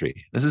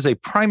century. This is a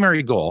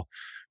primary goal.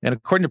 And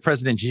according to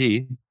President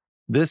Xi,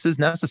 this is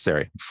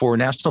necessary for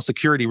national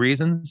security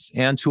reasons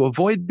and to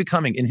avoid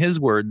becoming, in his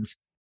words,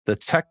 the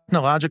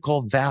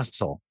technological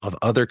vassal of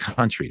other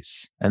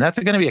countries. And that's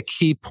going to be a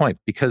key point,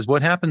 because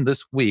what happened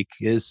this week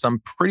is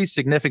some pretty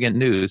significant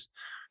news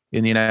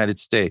in the United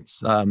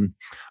States.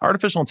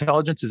 Artificial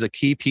intelligence is a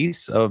key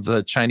piece of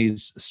the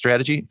Chinese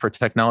strategy for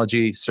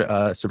technology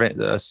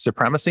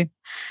supremacy.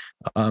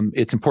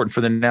 It's important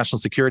for their national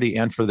security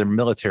and for their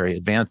military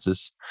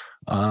advances.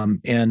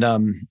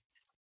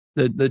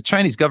 The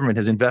Chinese government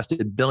has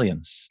invested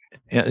billions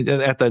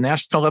at the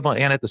national level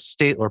and at the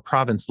state or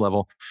province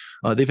level.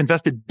 They've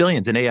invested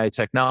billions in AI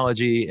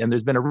technology, and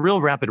there's been a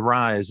real rapid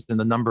rise in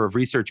the number of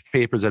research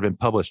papers that have been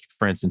published,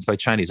 for instance, by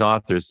Chinese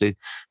authors. They're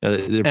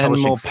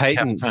publishing more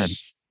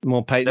patents.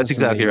 More patents. That's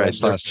exactly right.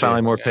 They're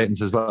filing more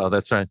patents as well.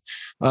 That's right.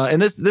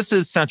 And this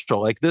is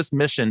central. Like, this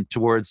mission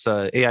towards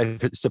AI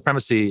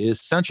supremacy is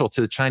central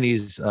to the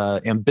Chinese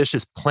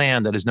ambitious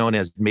plan that is known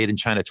as Made in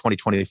China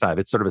 2025.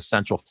 It's sort of a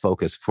central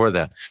focus for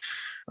that.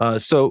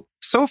 So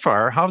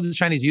far, how have the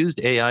Chinese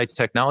used AI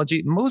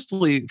technology?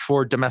 Mostly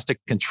for domestic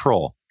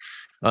control.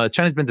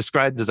 China's been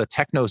described as a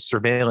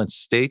techno-surveillance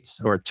state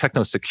or a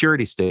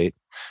techno-security state.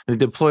 They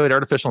deployed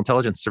artificial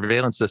intelligence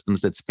surveillance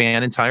systems that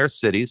span entire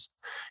cities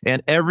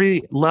and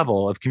every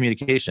level of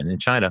communication in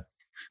China.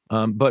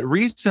 But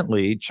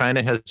recently,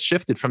 China has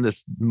shifted from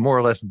this more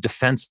or less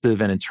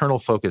defensive and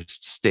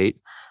internal-focused state.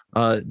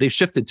 They've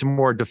shifted to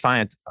more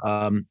defiant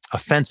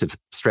offensive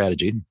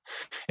strategy,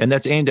 and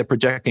that's aimed at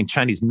projecting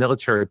Chinese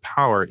military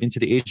power into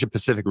the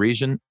Asia-Pacific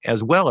region,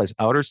 as well as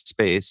outer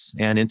space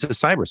and into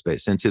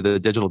cyberspace, into the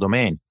digital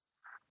domain.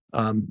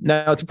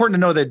 Now, it's important to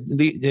know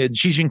that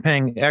Xi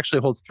Jinping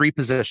actually holds 3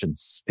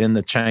 positions in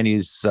the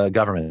Chinese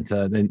government,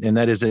 and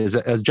that is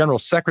as General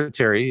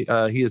Secretary,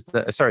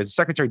 as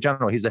Secretary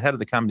General, he's the head of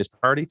the Communist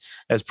Party.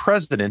 As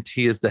President,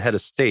 he is the head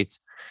of state.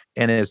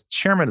 And as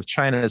chairman of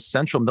China's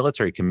Central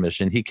Military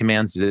Commission, he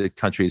commands the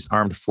country's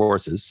armed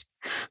forces.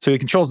 So he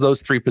controls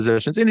those 3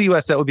 positions. In the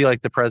U.S., that would be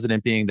like the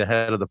president being the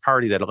head of the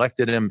party that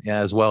elected him,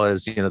 as well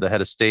as the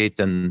head of state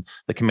and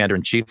the commander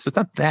in chief. So it's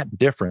not that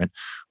different.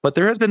 But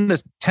there has been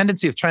this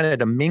tendency of China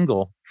to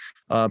mingle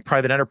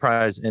private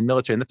enterprise and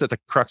military, and that's at the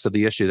crux of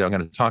the issue that I'm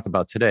going to talk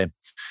about today.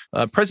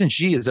 President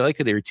Xi is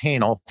likely to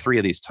retain all 3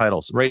 of these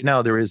titles. Right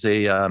now, there is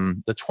the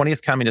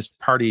 20th Communist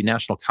Party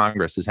National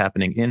Congress is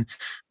happening in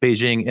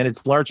Beijing, and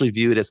it's largely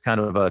viewed as kind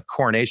of a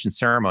coronation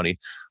ceremony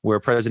where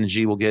President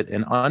Xi will get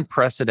an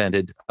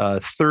unprecedented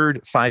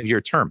 3rd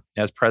 5-year term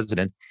as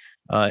president.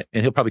 and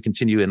he'll probably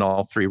continue in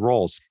all three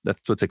roles.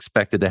 That's what's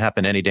expected to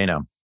happen any day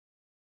now.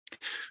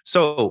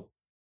 So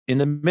in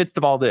the midst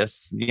of all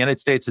this, the United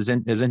States has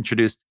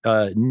introduced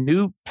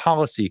new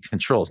policy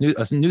controls,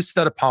 a new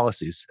set of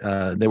policies.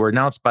 They were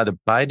announced by the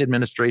Biden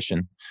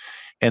administration,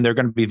 and they're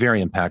going to be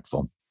very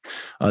impactful.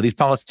 These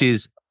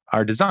policies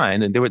are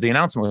designed, and the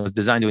announcement was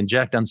designed to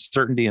inject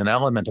uncertainty and an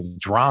element of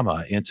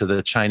drama into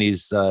the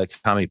Chinese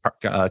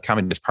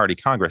Communist Party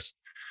Congress.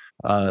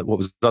 What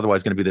was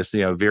otherwise going to be this,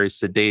 very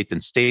sedate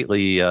and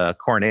stately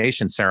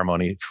coronation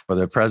ceremony for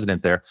the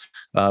president there,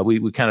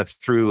 we kind of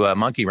threw a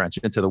monkey wrench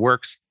into the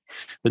works.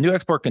 The new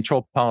export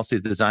control policy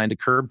is designed to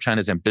curb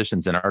China's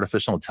ambitions in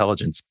artificial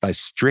intelligence by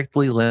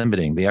strictly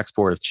limiting the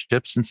export of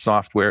chips and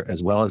software,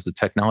 as well as the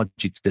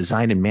technology to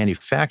design and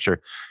manufacture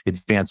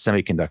advanced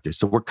semiconductors.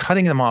 So we're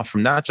cutting them off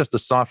from not just the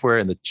software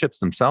and the chips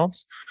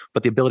themselves,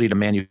 but the ability to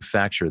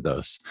manufacture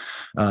those.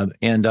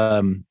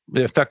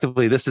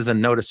 Effectively, this is a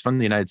notice from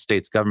the United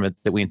States government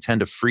that we intend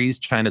to freeze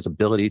China's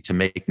ability to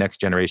make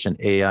next generation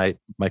AI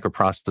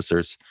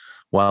microprocessors,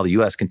 while the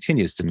U.S.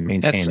 continues to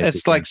maintain.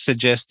 It's like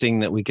suggesting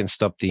that we can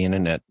stop the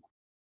internet.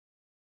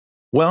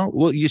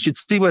 Well, you should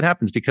see what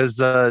happens, because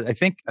I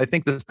think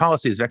this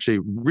policy is actually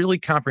really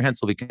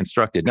comprehensively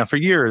constructed. Now, for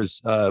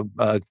years,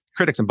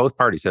 critics in both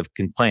parties have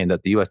complained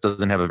that the U.S.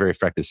 doesn't have a very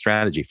effective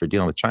strategy for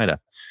dealing with China.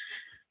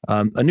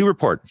 A new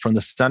report from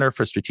the Center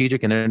for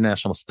Strategic and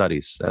International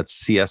Studies,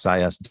 that's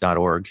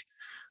CSIS.org,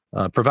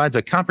 provides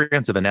a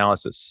comprehensive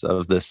analysis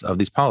of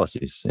these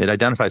policies. It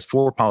identifies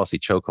 4 policy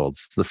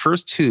chokeholds. The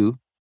first 2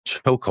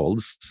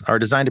 chokeholds are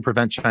designed to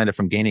prevent China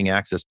from gaining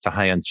access to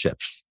high-end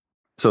chips.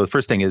 So the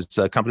first thing is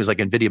companies like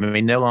NVIDIA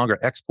may no longer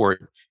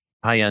export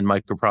high-end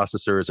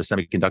microprocessors or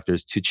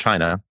semiconductors to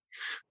China.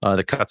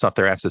 That cuts off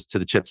their access to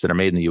the chips that are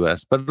made in the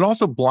U.S., but it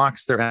also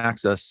blocks their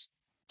access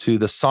to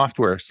the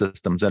software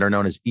systems that are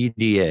known as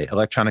EDA,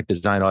 electronic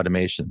design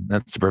automation.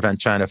 That's to prevent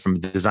China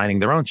from designing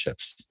their own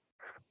chips.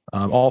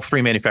 All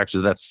 3 manufacturers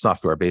of that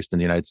software are based in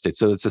the United States.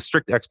 So it's a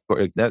strict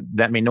export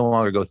that may no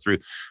longer go through.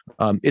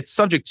 It's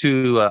subject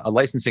to a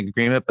licensing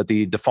agreement, but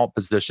the default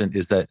position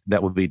is that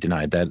will be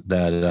denied,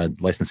 that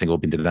licensing will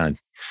be denied.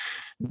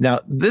 Now,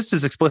 this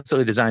is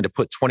explicitly designed to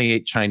put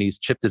 28 Chinese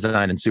chip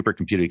design and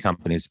supercomputing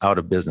companies out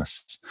of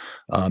business.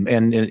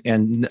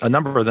 And a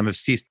number of them have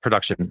ceased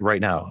production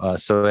right now.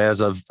 So as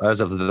of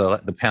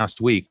the past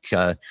week,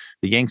 the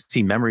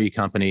Yangtze Memory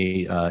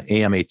Company,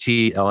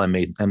 AMAT,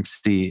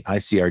 LMMC,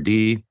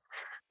 ICRD,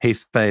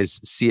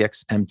 Hefei's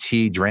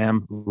CXMT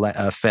DRAM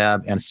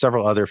fab, and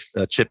several other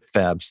chip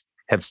fabs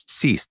have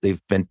ceased. They've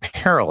been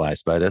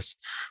paralyzed by this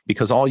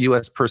because all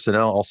U.S.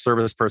 personnel, all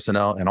service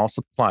personnel, and all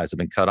supplies have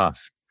been cut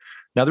off.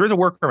 Now, there is a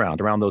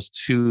workaround around those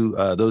two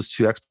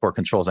export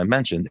controls I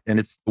mentioned, and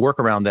it's the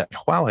workaround that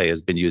Huawei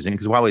has been using,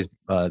 because Huawei's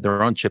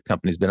their own chip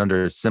company has been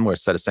under a similar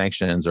set of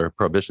sanctions or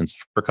prohibitions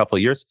for a couple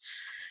of years.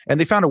 And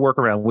they found a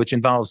workaround which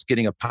involves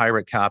getting a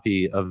pirate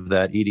copy of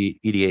that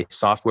EDA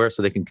software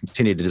so they can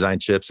continue to design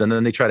chips, and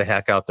then they try to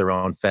hack out their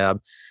own fab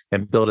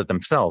and build it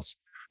themselves.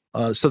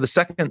 So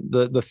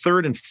the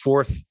third and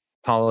fourth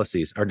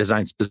policies are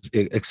designed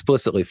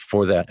explicitly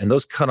for that, and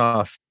those cut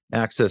off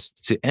access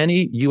to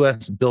any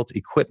U.S. built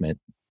equipment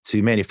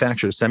to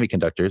manufacture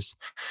semiconductors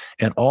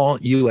and all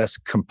U.S.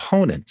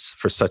 components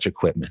for such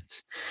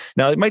equipment.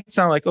 Now, it might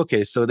sound like,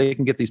 okay, so they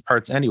can get these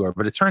parts anywhere,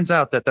 but it turns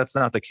out that that's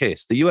not the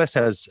case. The U.S.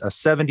 has a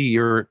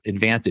 70-year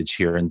advantage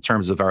here in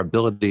terms of our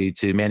ability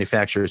to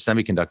manufacture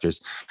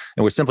semiconductors,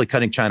 and we're simply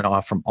cutting China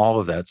off from all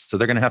of that. So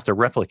they're going to have to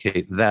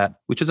replicate that,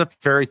 which is a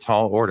very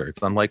tall order.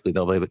 It's unlikely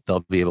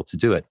they'll be able to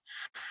do it.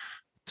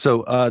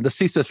 So the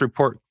CSIS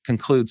report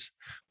concludes,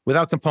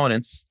 without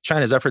components,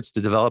 China's efforts to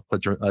develop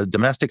a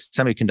domestic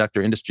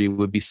semiconductor industry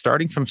would be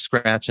starting from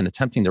scratch and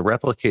attempting to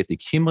replicate the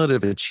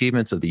cumulative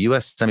achievements of the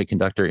U.S.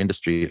 semiconductor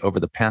industry over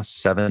the past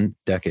 7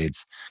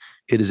 decades.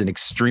 It is an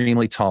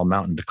extremely tall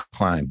mountain to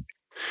climb.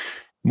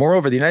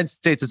 Moreover, the United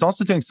States is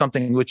also doing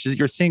something which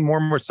you're seeing more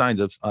and more signs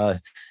of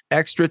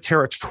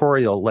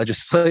extraterritorial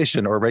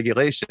legislation or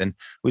regulation,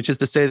 which is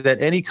to say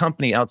that any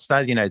company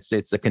outside the United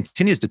States that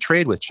continues to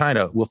trade with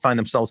China will find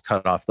themselves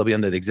cut off. They'll be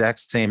under the exact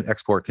same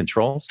export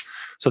controls.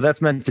 So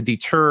that's meant to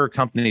deter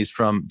companies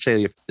from,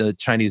 say, if the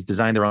Chinese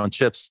design their own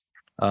chips,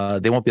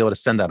 they won't be able to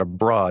send that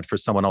abroad for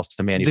someone else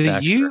to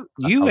manufacture.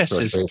 The U.S.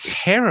 is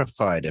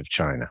terrified of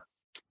China.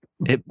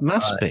 It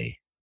must be.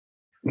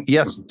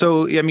 Yes.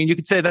 So, I mean, you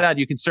could say that.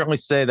 You can certainly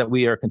say that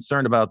we are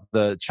concerned about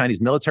the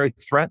Chinese military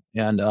threat.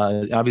 And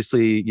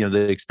obviously,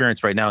 the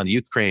experience right now in the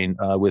Ukraine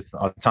with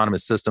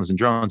autonomous systems and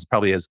drones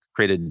probably has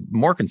created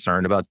more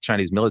concern about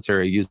Chinese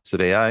military use of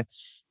AI.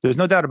 There's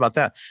no doubt about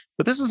that.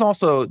 But this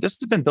has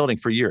been building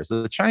for years.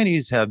 The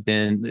Chinese have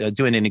been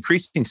doing an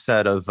increasing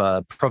set of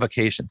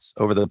provocations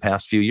over the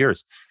past few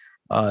years.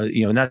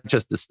 Not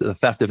just the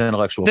theft of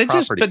intellectual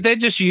property. But they're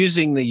just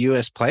using the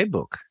U.S.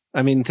 playbook.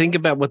 I mean, think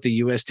about what the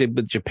U.S. did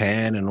with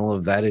Japan and all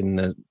of that in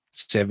the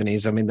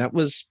 70s. I mean, that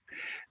was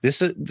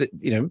this.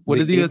 What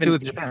did the US do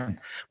with Japan?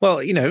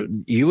 Well,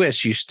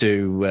 US used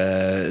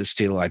to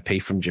steal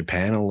IP from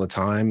Japan all the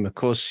time. Of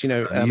course,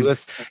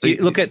 US.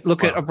 Look at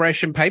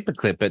Operation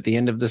Paperclip at the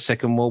end of the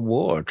Second World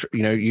War.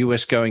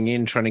 US going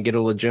in trying to get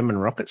all the German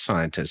rocket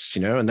scientists.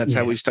 And that's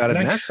how we started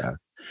NASA.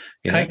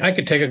 I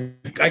could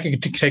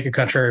take a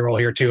contrary role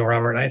here too,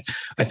 Robert.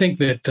 I think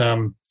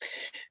that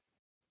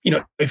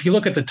if you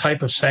look at the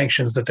type of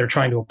sanctions that they're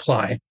trying to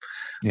apply,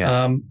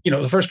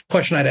 the first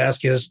question I'd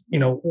ask is,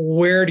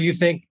 where do you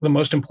think the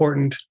most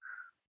important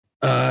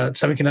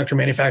semiconductor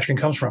manufacturing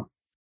comes from?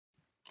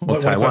 Well,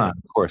 Taiwan,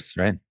 of course,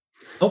 right?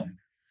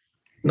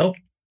 Nope.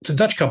 It's a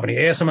Dutch company,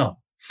 ASML.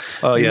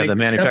 Oh, the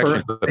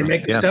manufacturing. They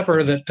make the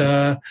stepper that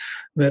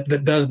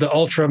does the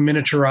ultra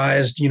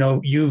miniaturized,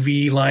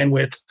 UV line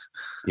width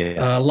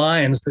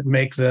lines that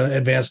make the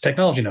advanced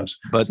technology nodes.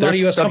 But they're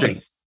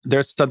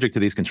They're subject to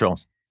these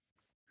controls.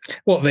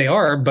 Well, they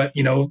are, but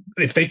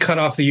if they cut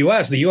off the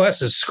U.S.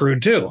 is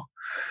screwed too,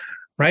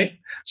 right?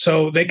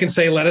 So they can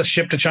say, "Let us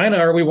ship to China,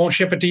 or we won't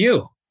ship it to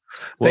you."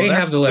 Well, they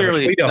have the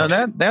leverage. We don't.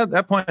 No,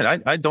 that point,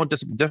 I don't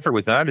differ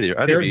with that either.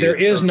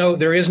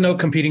 There is no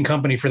competing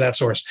company for that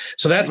source.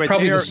 So that's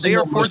probably they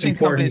are forcing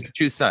companies to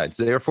choose sides.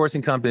 They are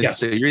forcing companies to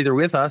say, you're either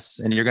with us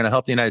and you're going to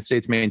help the United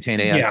States maintain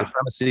AI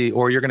supremacy,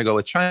 or you're going to go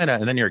with China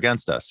and then you're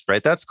against us,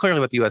 right? That's clearly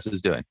what the U.S.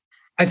 is doing.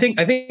 I think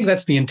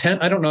that's the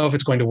intent. I don't know if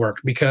it's going to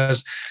work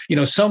because,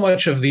 so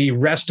much of the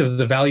rest of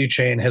the value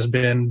chain has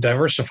been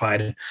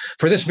diversified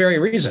for this very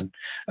reason.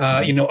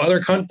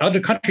 Other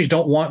countries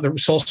don't want the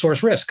sole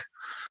source risk.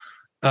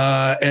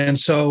 And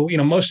so,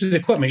 most of the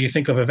equipment you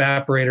think of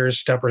evaporators,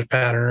 steppers,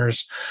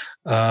 patterners,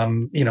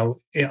 ion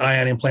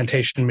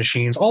implantation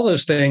machines, all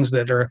those things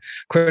that are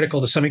critical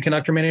to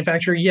semiconductor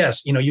manufacture.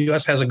 Yes,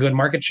 U.S. has a good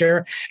market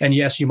share. And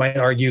yes, you might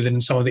argue that in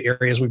some of the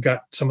areas we've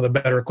got some of the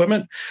better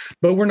equipment,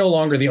 but we're no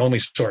longer the only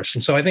source.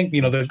 And so I think,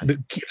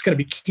 it's going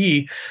to be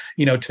key,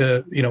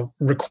 to,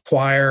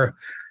 require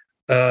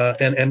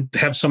and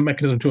have some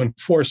mechanism to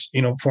enforce,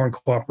 foreign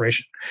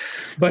cooperation.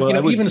 But I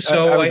would this is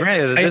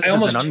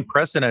an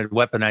unprecedented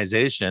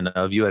weaponization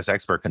of U.S.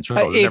 export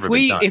control.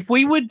 If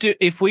we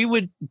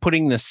were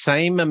putting the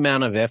same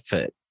amount of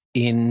effort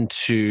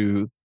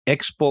into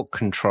export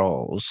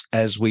controls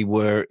as we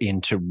were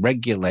into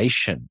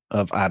regulation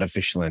of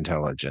artificial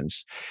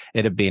intelligence,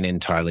 it'd be an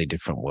entirely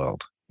different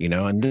world.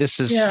 And this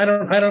is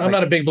I'm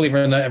not a big believer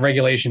in that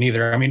regulation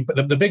either. I mean,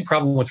 the big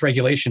problem with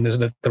regulation is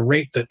that the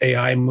rate that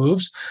AI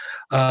moves,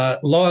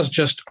 laws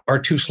just are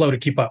too slow to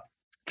keep up.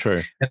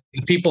 True.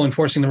 And people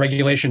enforcing the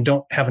regulation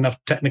don't have enough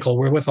technical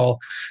wherewithal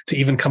to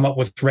even come up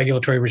with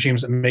regulatory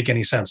regimes that make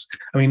any sense.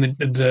 I mean,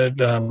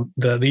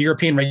 the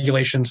European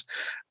regulations,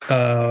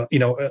 on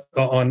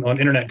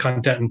internet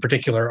content in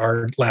particular,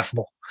 are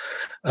laughable.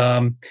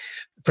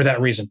 For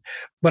that reason.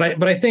 But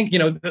I think,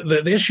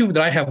 the issue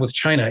that I have with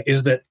China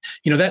is that,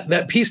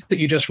 that piece that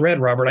you just read,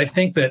 Robert, I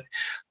think that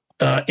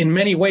in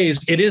many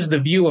ways, it is the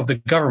view of the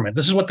government.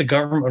 This is what the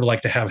government would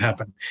like to have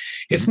happen.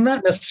 It's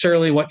not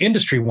necessarily what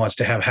industry wants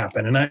to have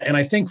happen. And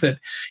I think that,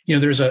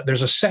 there's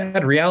a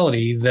sad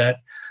reality that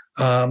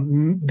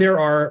there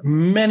are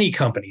many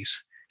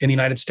companies in the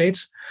United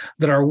States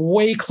that are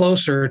way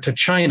closer to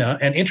China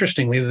and,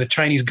 interestingly, the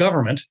Chinese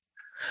government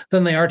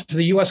than they are to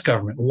the U.S.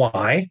 government.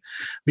 Why?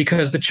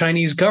 Because the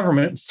Chinese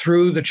government,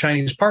 through the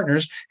Chinese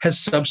partners, has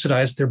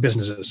subsidized their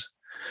businesses,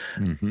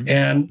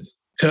 and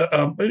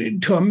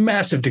to a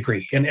massive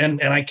degree.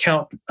 And I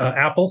count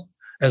Apple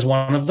as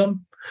one of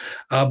them,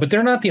 but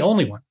they're not the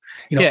only one.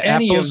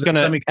 Apple's going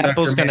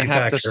to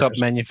have to stop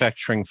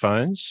manufacturing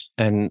phones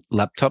and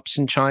laptops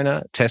in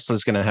China.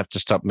 Tesla's going to have to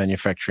stop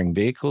manufacturing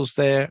vehicles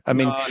there. I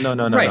mean, no.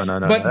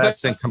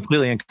 That's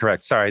completely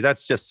incorrect. Sorry,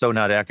 that's just so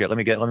not accurate.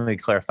 Let me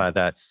clarify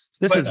that.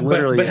 This is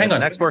literally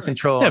an export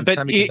control on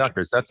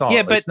semiconductors. That's all.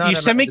 Yeah, but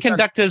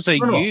semiconductors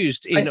are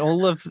used in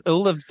all of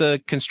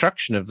the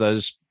construction of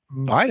those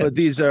items. But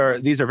these are a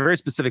very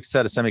specific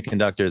set of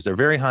semiconductors. They're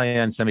very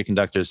high-end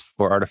semiconductors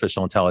for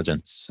artificial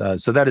intelligence.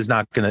 So that is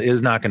not going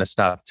to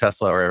stop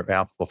Tesla or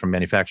Apple from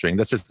manufacturing.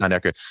 That's just not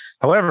accurate.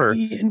 However,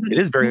 it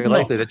is very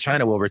likely that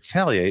China will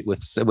retaliate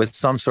with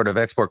some sort of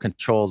export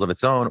controls of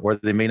its own, or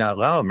they may not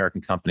allow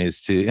American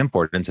companies to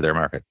import into their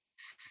market.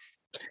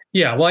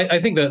 Yeah, well, I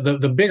think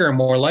the bigger and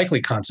more likely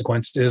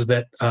consequence is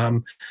that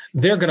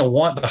they're going to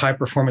want the high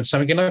performance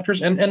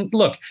semiconductors. And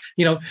look,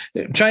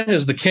 China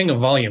is the king of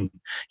volume.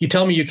 You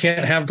tell me you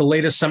can't have the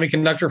latest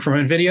semiconductor from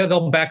NVIDIA,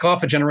 they'll back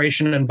off a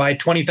generation and buy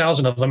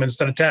 20,000 of them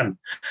instead of 10.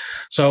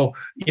 So,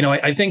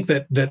 I think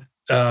that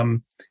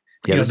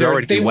there's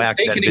already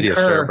whacked that NVIDIA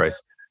share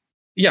price.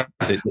 Yeah,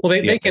 well,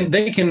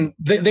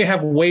 they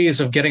have ways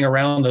of getting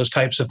around those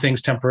types of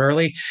things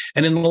temporarily,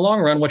 and in the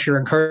long run, what you're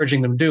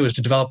encouraging them to do is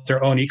to develop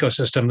their own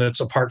ecosystem that's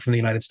apart from the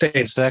United States.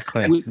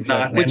 Exactly,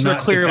 which they're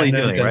clearly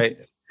doing, right?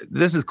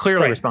 this is clearly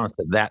a Right. response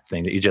to that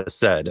thing that you just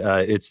said.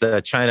 It's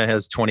that China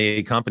has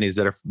 28 companies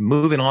that are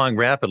moving along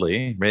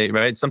rapidly,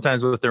 right?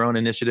 Sometimes with their own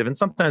initiative, and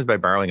sometimes by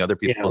borrowing other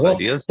people's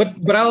ideas.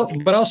 But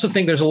I also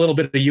think there's a little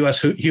bit of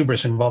U.S.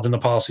 hubris involved in the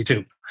policy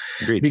too.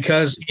 Agreed.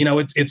 Because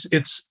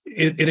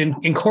it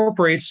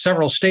incorporates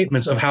several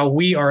statements of how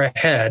we are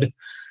ahead,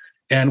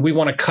 and we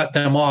want to cut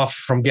them off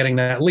from getting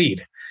that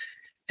lead.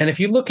 And if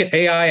you look at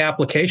AI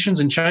applications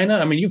in China,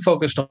 I mean, you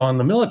focused on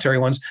the military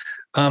ones.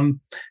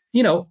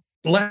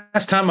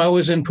 Last time I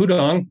was in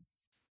Pudong,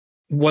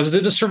 was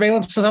it a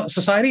surveillance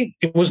society?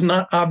 It was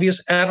not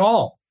obvious at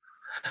all.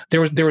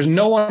 There was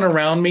no one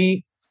around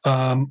me,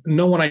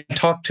 no one I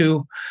talked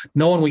to,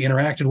 no one we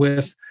interacted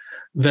with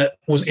that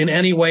was in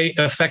any way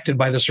affected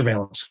by the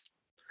surveillance.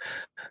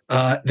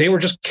 They were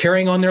just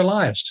carrying on their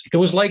lives. It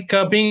was like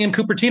being in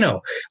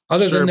Cupertino.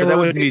 Other than there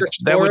were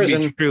that would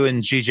be true in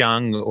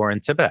Xinjiang or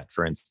in Tibet,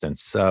 for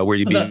instance, where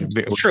you'd be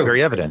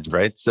very evident,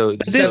 right? So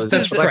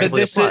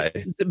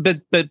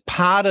but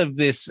part of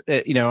this,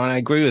 and I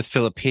agree with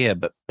Philip here,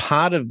 but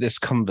part of this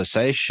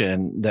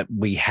conversation that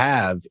we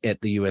have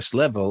at the US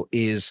level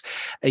is,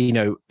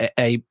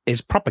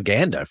 is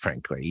propaganda.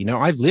 Frankly,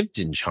 I've lived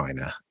in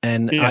China,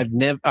 and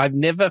I've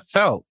never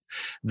felt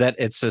that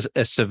it's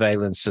a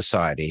surveillance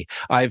society.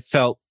 I've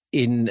felt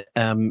in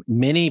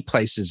many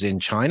places in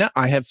China,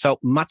 I have felt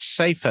much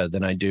safer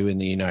than I do in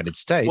the United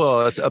States.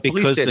 Well, a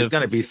police state is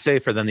going to be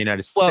safer than the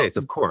United States,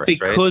 of course,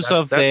 because right?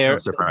 of their. No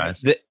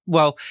surprise.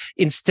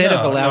 Instead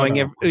of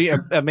allowing,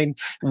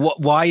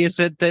 why is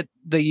it that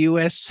the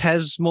US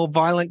has more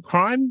violent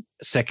crime?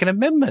 Second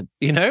Amendment,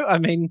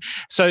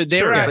 so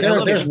there are.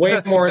 There's way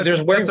more.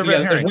 There's way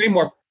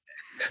more.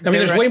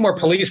 There's way more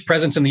police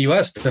presence in the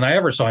U.S. than I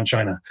ever saw in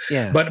China.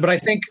 Yeah. But I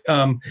think,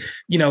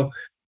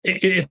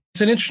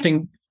 it's an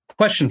interesting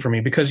question for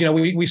me because,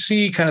 we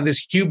see kind of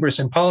this hubris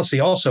in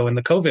policy also in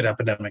the COVID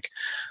epidemic,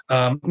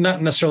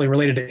 not necessarily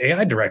related to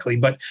AI directly,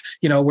 but,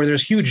 where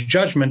there's huge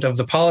judgment of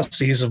the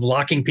policies of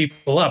locking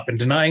people up and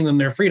denying them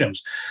their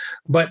freedoms.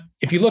 But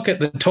if you look at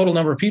the total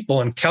number of people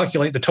and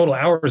calculate the total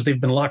hours they've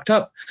been locked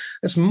up,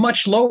 it's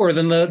much lower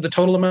than the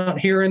total amount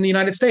here in the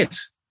United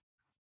States.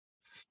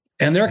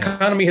 And their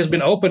economy has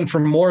been open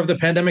for more of the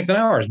pandemic than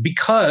ours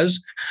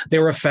because they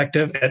were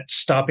effective at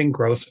stopping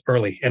growth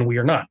early, and we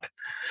are not.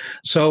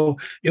 So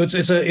it's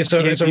a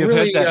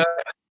really.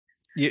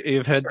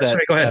 You've heard that.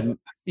 Sorry, go ahead.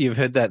 You've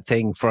heard that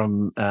thing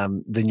from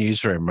the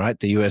newsroom, right?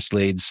 The US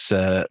leads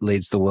the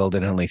world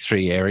in only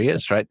 3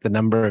 areas, right? The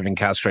number of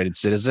incarcerated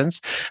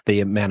citizens, the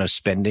amount of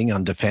spending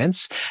on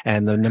defense,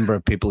 and the number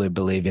of people who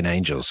believe in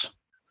angels,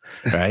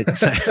 right?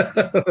 So,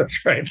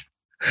 that's right.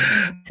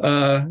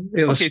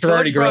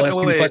 Sorority girl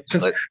asking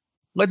questions.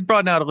 Let's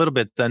broaden out a little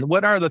bit then.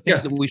 What are the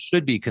things that we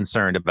should be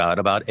concerned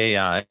about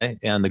AI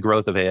and the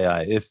growth of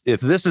AI? If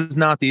this is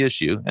not the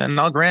issue, and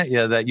I'll grant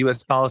you that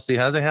U.S. policy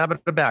has a habit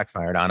of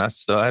backfired on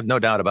us, so I have no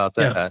doubt about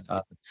that. Yeah.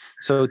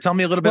 So tell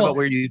me a little bit about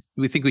where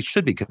we think we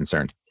should be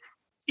concerned.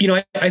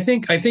 I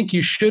think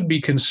you should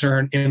be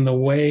concerned in the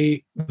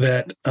way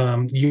that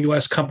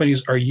U.S.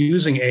 companies are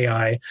using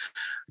AI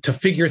to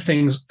figure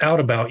things out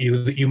about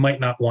you that you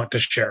might not want to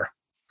share.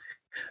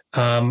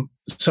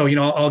 So,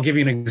 I'll give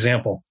you an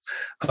example.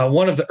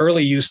 One of the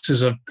early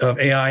uses of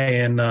AI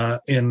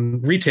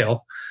in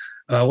retail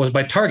was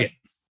by Target.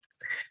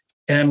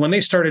 And when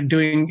they started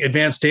doing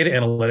advanced data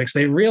analytics,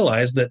 they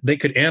realized that they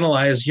could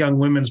analyze young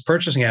women's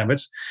purchasing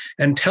habits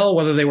and tell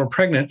whether they were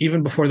pregnant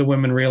even before the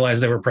women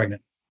realized they were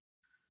pregnant.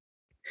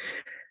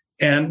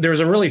 And there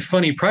was a really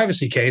funny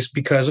privacy case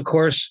because, of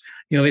course,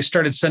 they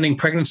started sending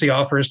pregnancy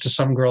offers to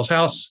some girl's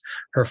house.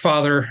 Her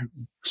father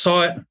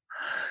saw it.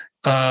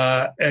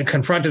 And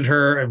confronted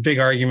her. Big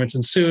arguments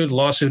ensued.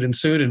 Lawsuit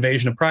ensued.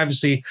 Invasion of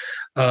privacy.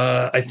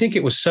 I think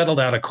it was settled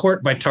out of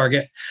court by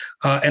Target,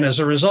 and as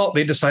a result,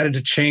 they decided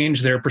to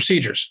change their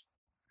procedures.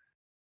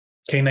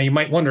 Okay, now you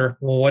might wonder,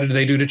 well, what did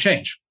they do to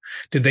change?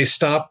 Did they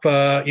stop,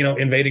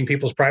 invading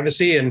people's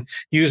privacy and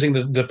using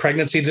the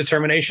pregnancy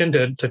determination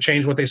to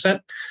change what they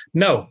sent?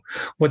 No.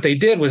 What they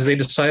did was they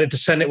decided to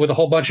send it with a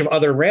whole bunch of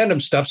other random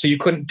stuff so you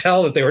couldn't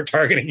tell that they were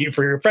targeting you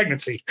for your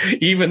pregnancy,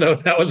 even though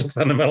that was a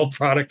fundamental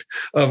product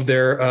of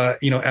their,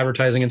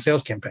 advertising and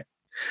sales campaign.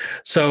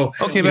 So,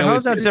 okay, but how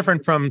is that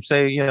different from,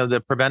 say,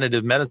 the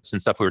preventative medicine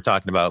stuff we were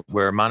talking about,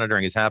 where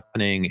monitoring is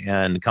happening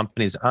and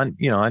companies on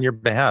your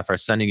behalf are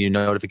sending you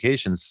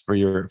notifications for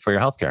your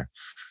healthcare?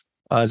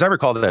 As I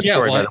recall that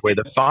story, by the way,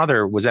 the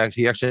father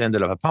he actually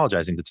ended up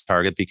apologizing to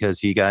Target because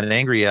he got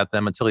angry at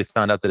them until he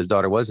found out that his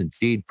daughter was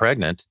indeed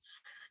pregnant.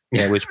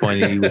 At which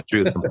point he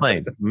withdrew the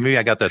complaint. Maybe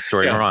I got that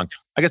story wrong.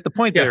 I guess the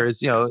point there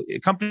is,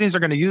 companies are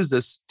going to use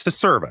this to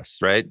serve us,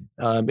 right?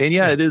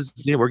 It is,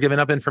 we're giving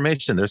up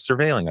information. They're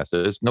surveilling us.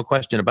 There's no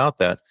question about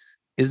that.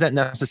 Is that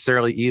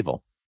necessarily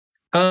evil?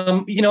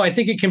 I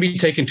think it can be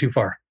taken too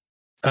far.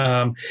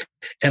 And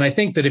I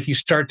think that if you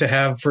start to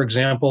have, for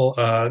example,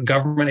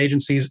 government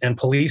agencies and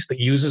police that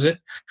uses it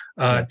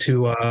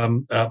to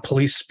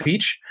police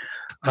speech,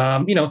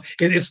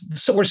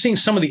 it's so we're seeing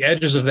some of the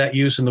edges of that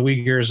use in the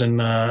Uyghurs and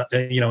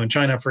in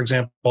China, for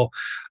example,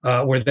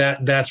 where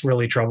that's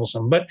really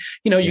troublesome. But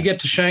you get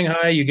to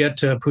Shanghai, you get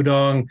to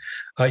Pudong,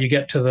 you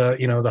get to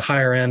the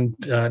higher end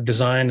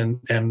design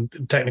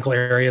and technical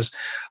areas.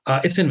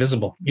 It's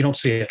invisible. You don't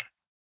see it.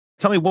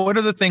 Tell me, what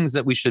are the things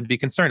that we should be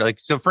concerned? Like,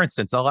 so for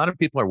instance, a lot of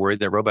people are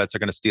worried that robots are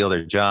going to steal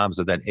their jobs,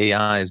 or that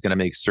AI is going to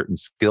make certain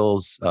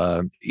skills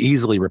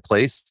easily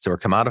replaced or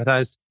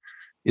commoditized.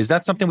 Is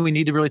that something we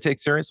need to really take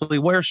seriously?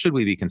 Where should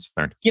we be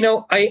concerned?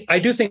 I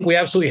do think we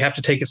absolutely have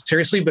to take it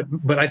seriously,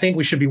 but I think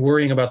we should be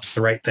worrying about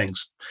the right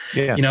things.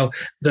 Yeah. I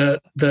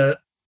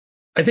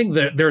think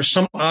that there are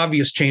some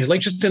obvious changes, like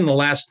just in the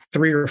last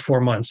 3 or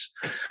 4 months,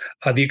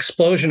 the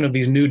explosion of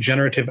these new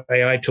generative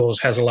AI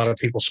tools has a lot of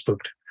people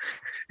spooked.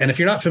 And if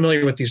you're not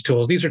familiar with these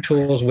are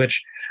tools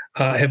which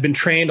have been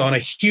trained on a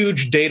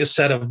huge data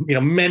set of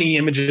many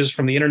images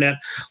from the internet,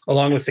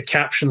 along with the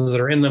captions that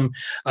are in them.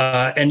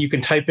 And you can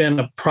type in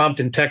a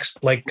prompt in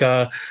text like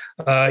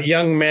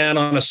 "young man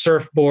on a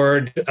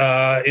surfboard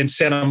in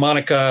Santa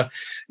Monica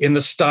in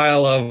the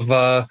style of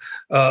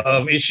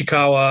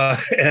Ishikawa,"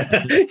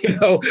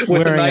 with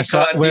wearing a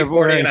Nikon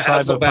wearing and a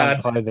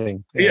Hasselblad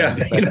clothing. Yeah,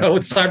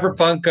 with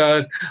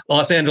cyberpunk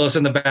Los Angeles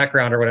in the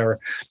background or whatever.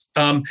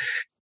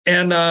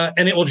 And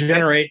it will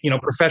generate,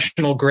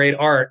 professional grade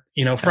art,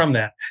 from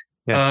that.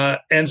 Yeah.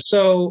 And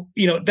so,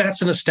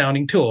 that's an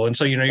astounding tool. And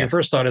so, your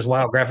first thought is,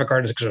 wow, graphic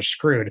artists are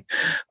screwed.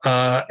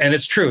 And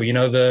it's true.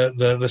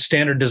 The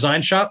standard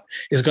design shop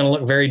is going to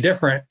look very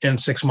different in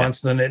 6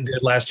 months than it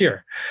did last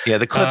year. Yeah.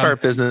 The clip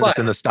art business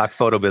and the stock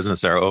photo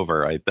business are over,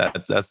 right?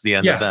 That's the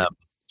end of them.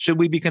 Should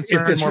we be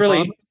concerned? It's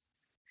really,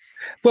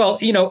 well,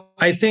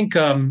 I think,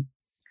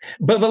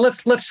 But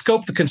let's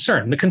scope the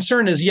concern. The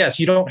concern is, yes,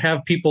 you don't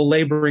have people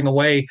laboring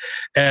away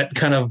at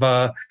kind of,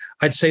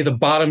 I'd say, the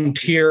bottom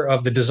tier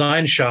of the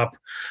design shop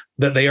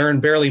that they earn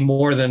barely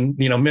more than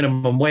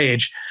minimum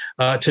wage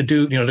to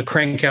do to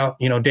crank out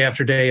day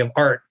after day of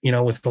art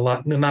with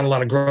not a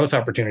lot of growth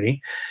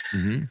opportunity.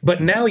 Mm-hmm.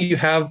 But now you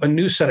have a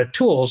new set of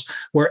tools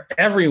where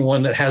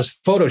everyone that has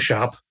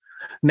Photoshop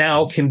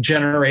now can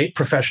generate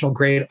professional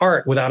grade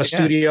art without a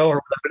studio or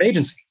without an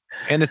agency.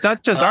 And it's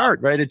not just art,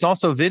 right? It's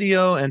also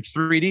video and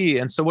 3D.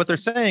 And so what they're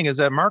saying is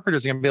that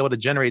marketers are going to be able to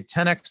generate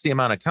 10x the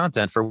amount of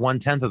content for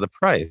 1/10 of the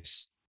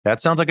price. That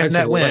sounds like a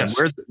net win.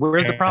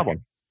 Where's the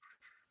problem?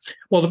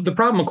 Well, the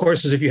problem, of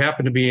course, is if you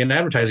happen to be an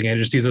advertising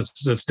agency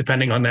that's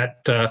depending on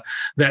that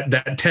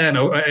 10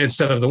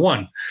 instead of the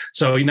 1.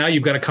 So now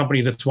you've got a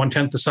company that's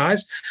 1/10 the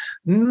size.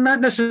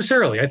 Not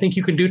necessarily. I think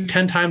you can do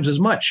 10 times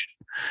as much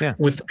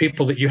with the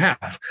people that you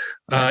have.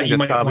 You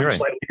might want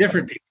slightly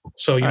different people.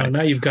 So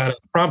now you've got a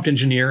prompt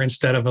engineer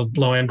instead of a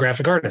low-end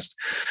graphic artist.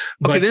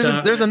 Okay,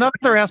 there's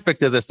another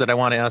aspect of this that I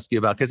want to ask you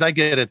about, because I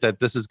get it that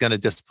this is going to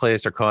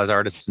displace or cause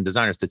artists and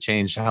designers to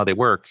change how they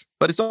work,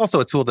 but it's also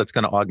a tool that's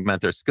going to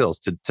augment their skills.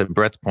 To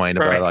Brett's point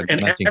about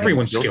augmenting and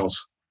everyone's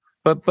skills.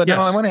 But yes.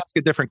 Now I want to ask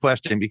a different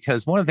question,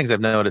 because one of the things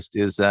I've noticed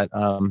is that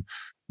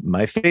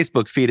my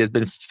Facebook feed has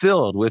been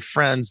filled with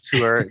friends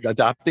who are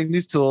adopting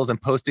these tools and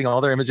posting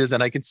all their images,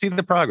 and I can see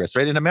the progress,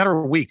 right? In a matter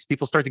of weeks,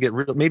 people start to get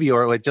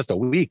like just a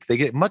week, they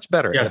get much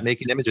better at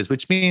making images,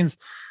 which means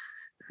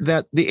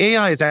that the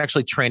AI is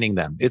actually training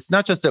them. It's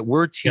not just that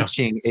we're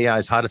teaching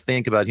AIs how to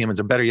think about humans,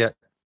 or better yet,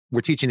 we're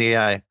teaching the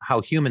AI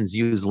how humans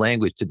use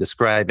language to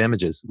describe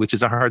images, which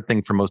is a hard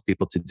thing for most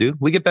people to do.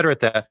 We get better at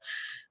that.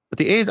 But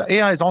the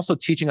AI is also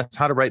teaching us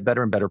how to write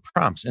better and better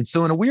prompts. And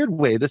so in a weird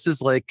way, this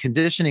is like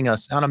conditioning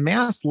us on a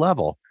mass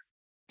level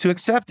to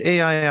accept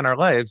AI in our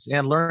lives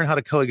and learn how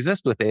to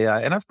coexist with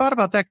AI. And I've thought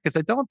about that because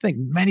I don't think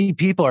many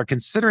people are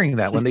considering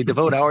that when they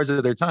devote hours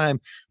of their time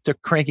to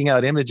cranking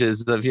out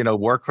images of,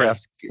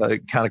 Warcraft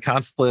kind of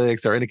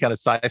conflicts or any kind of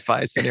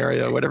sci-fi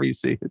scenario, whatever you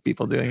see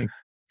people doing.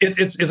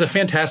 It's a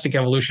fantastic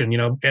evolution,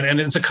 and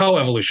it's a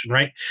co-evolution,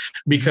 right?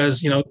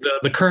 Because,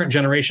 the current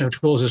generation of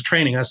tools is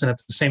training us. And at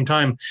the same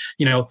time,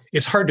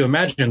 it's hard to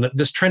imagine that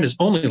this trend is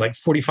only like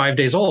 45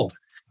 days old.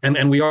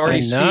 And we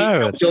already see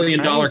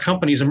billion-dollar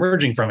companies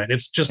emerging from it.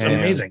 It's just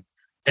amazing.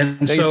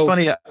 And so it's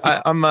funny.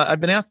 I've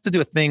been asked to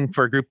do a thing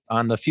for a group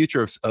on the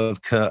future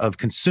of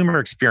consumer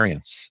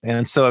experience,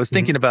 and so I was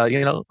thinking about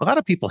a lot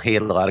of people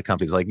hate a lot of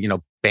companies like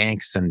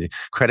banks and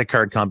credit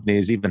card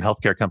companies, even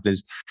healthcare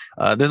companies.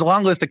 There's a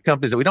long list of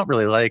companies that we don't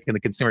really like, and the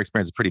consumer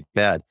experience is pretty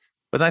bad.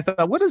 But I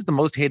thought, what is the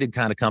most hated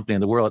kind of company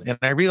in the world? And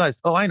I realized,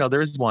 I know there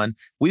is one.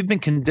 We've been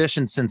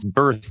conditioned since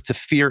birth to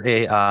fear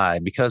AI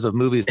because of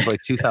movies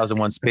like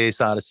 2001 Space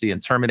Odyssey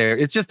and Terminator.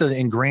 It's just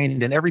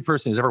ingrained in every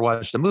person who's ever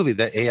watched a movie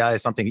that AI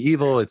is something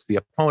evil. It's the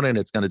opponent.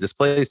 It's going to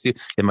displace you.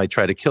 It might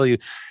try to kill you.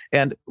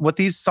 And what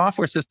these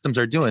software systems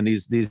are doing,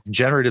 these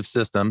generative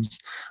systems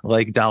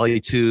like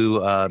DALL-E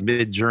 2,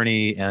 Mid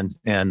Journey, and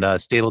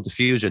Stable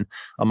Diffusion,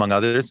 among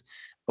others,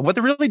 what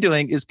they're really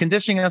doing is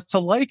conditioning us to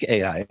like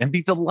AI and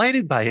be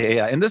delighted by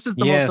AI. And this is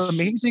the most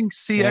amazing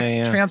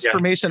CX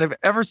transformation I've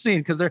ever seen,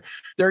 because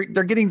they're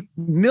getting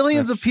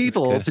millions of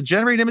people to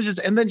generate images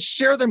and then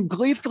share them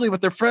gleefully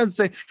with their friends.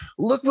 Say,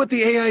 look what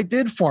the AI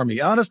did for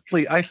me.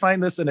 Honestly, I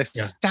find this an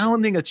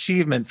astounding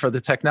achievement for the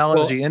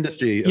technology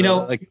industry.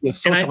 Like the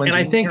social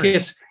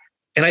engineering.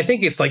 And I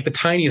think it's like the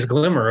tiniest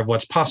glimmer of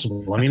what's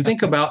possible. I mean,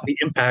 think about the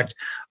impact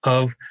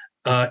of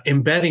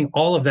embedding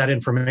all of that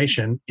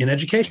information in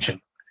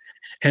education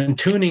and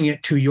tuning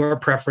it to your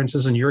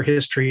preferences and your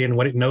history and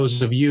what it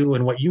knows of you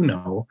and what you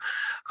know.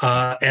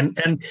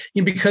 And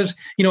because,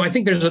 I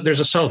think there's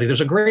a subtlety.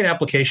 There's a great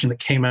application that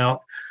came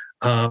out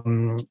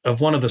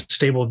of one of the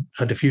stable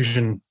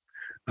diffusion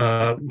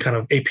kind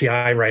of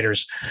API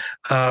writers,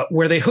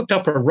 where they hooked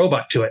up a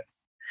robot to it,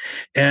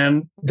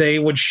 and they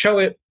would show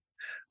it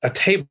a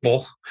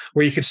table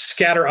where you could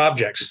scatter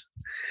objects.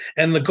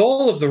 And the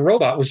goal of the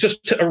robot was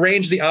just to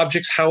arrange the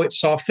objects how it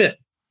saw fit.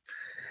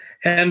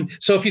 And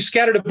so if you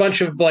scattered a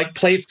bunch of like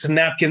plates and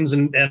napkins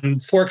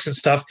and forks and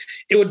stuff,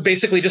 it would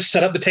basically just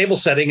set up the table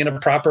setting in a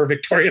proper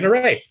Victorian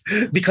array,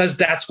 because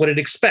that's what it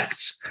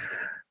expects.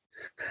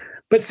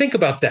 But think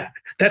about that.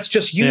 That's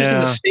just using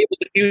the stable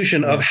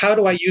diffusion of how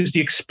do I use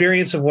the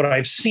experience of what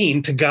I've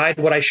seen to guide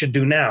what I should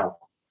do now.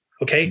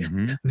 Okay,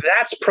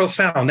 that's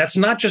profound. That's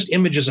not just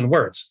images and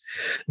words.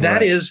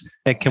 That is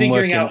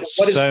figuring out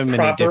what is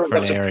proper,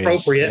 what's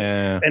appropriate,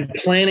 and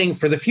planning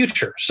for the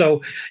future.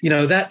 So,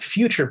 that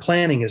future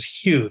planning is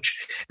huge,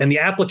 and the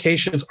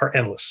applications are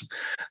endless.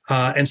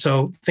 And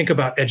so think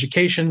about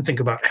education, think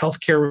about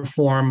healthcare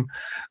reform.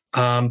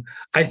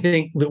 I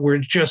think that we're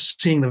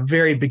just seeing the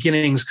very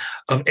beginnings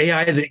of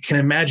AI that can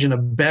imagine a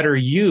better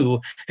you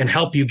and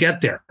help you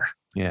get there.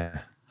 Yeah.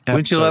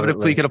 Wouldn't you love it if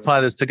we could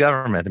apply this to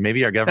government, and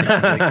maybe our government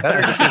can make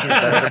better decisions,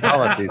 better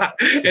policies,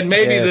 and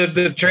maybe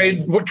the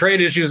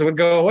trade issues would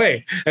go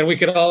away, and we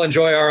could all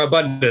enjoy our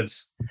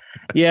abundance.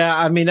 Yeah,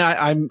 I mean,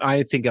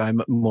 I think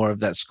I'm more of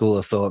that school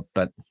of thought.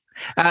 But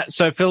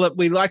so, Philip,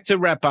 we like to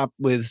wrap up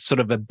with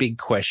sort of a big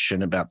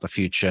question about the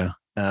future.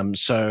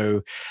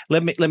 So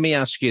let me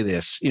ask you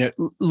this: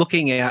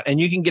 looking out,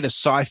 and you can get as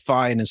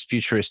sci-fi and as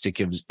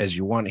futuristic as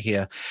you want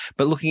here,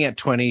 but looking at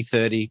 20,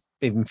 30,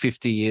 even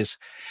 50 years,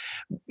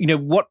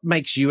 what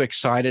makes you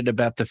excited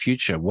about the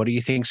future? What do you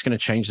think is going to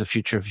change the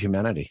future of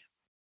humanity?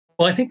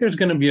 Well, I think there's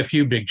going to be a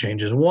few big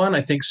changes. One,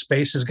 I think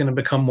space is going to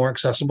become more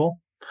accessible.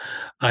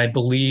 I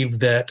believe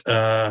that,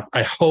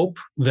 I hope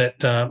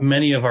that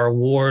many of our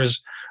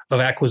wars of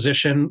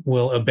acquisition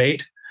will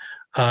abate,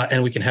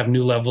 and we can have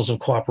new levels of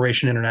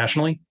cooperation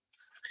internationally.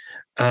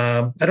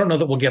 I don't know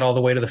that we'll get all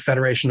the way to the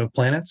Federation of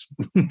Planets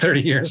in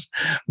 30 years,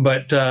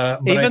 but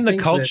even the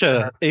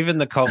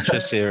culture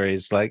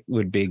series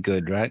would be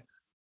good, right?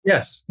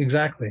 Yes,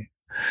 exactly.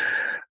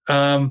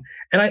 And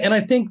I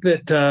think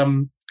that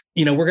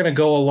we're going to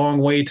go a long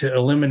way to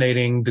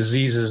eliminating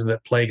diseases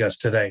that plague us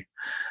today,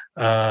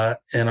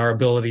 and our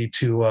ability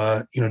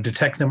to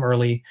detect them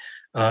early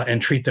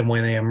and treat them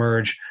when they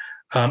emerge.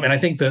 And I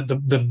think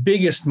the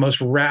biggest,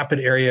 most rapid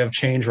area of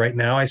change right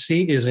now I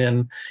see is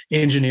in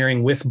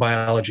engineering with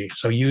biology.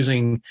 So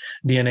using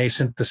DNA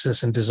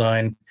synthesis and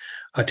design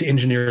to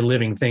engineer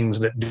living things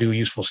that do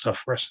useful stuff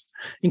for us,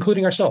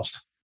 including ourselves.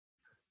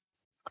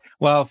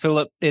 Well,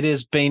 Philip, it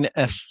has been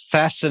a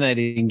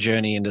fascinating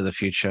journey into the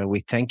future. We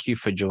thank you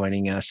for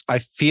joining us. I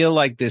feel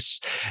like this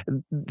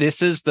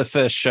is the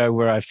first show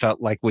where I felt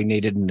like we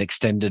needed an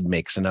extended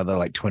mix,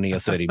 another 20 or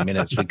 30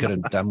 minutes. We could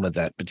have done with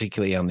that,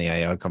 particularly on the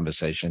AI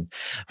conversation.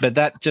 But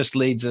that just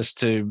leads us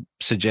to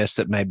suggest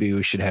that maybe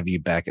we should have you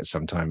back at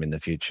some time in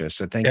the future.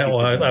 So thank you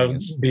for joining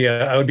us.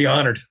 I would be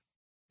honored.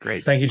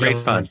 Great. Thank you, Great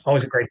gentlemen. fun.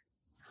 Always great.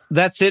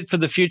 That's it for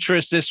the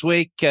Futurists this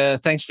week.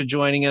 Thanks for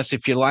joining us.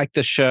 If you like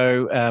the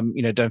show,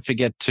 don't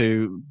forget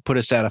to put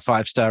us out a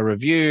 5-star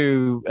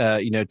review.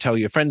 Tell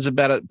your friends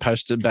about it.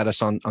 Post about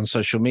us on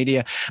social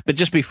media. But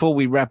just before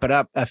we wrap it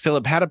up,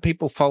 Philip, how do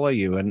people follow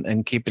you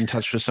and keep in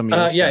touch with some of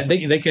your stuff?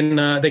 Yeah, they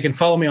can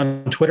follow me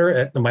on Twitter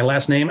at my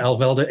last name,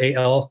 Alvelda,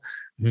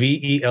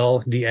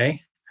 Alvelda,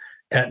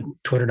 at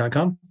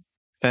twitter.com.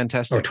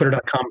 Fantastic. Or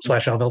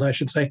twitter.com/Alvelda, I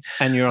should say.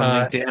 And you're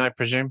on LinkedIn, I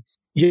presume?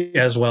 Yeah,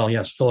 as well,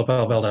 yes. Phillip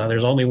Alvelda.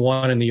 There's only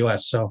one in the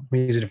U.S., so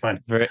easy to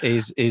find. Very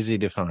easy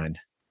to find.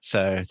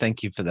 So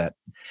thank you for that.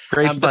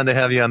 Great fun to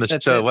have you on the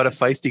show. What a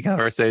feisty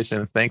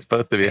conversation. Thanks,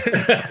 both of you.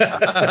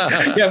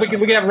 Yeah, we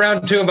can have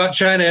round 2 about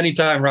China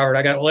anytime, Robert.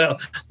 I got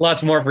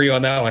lots more for you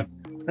on that one.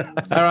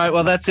 All right,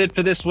 well, that's it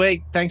for this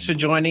week. Thanks for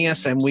joining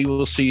us, and we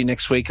will see you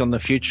next week on The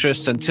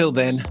Futurists. Until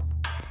then,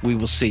 we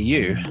will see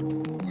you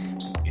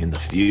in the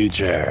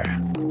future.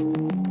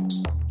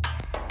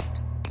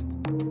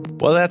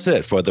 Well, that's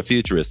it for The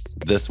Futurists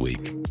this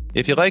week.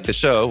 If you like the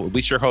show,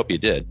 we sure hope you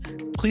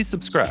did. Please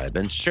subscribe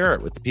and share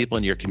it with the people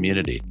in your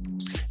community.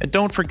 And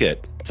don't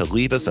forget to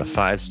leave us a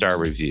 5-star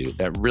review.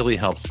 That really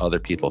helps other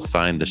people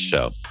find the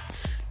show.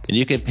 And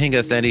you can ping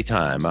us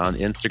anytime on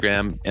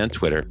Instagram and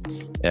Twitter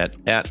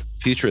at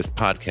Futurist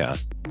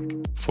Podcast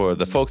for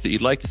the folks that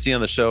you'd like to see on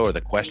the show or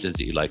the questions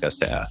that you'd like us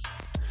to ask.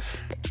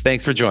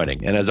 Thanks for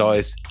joining. And as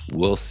always,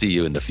 we'll see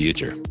you in the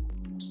future.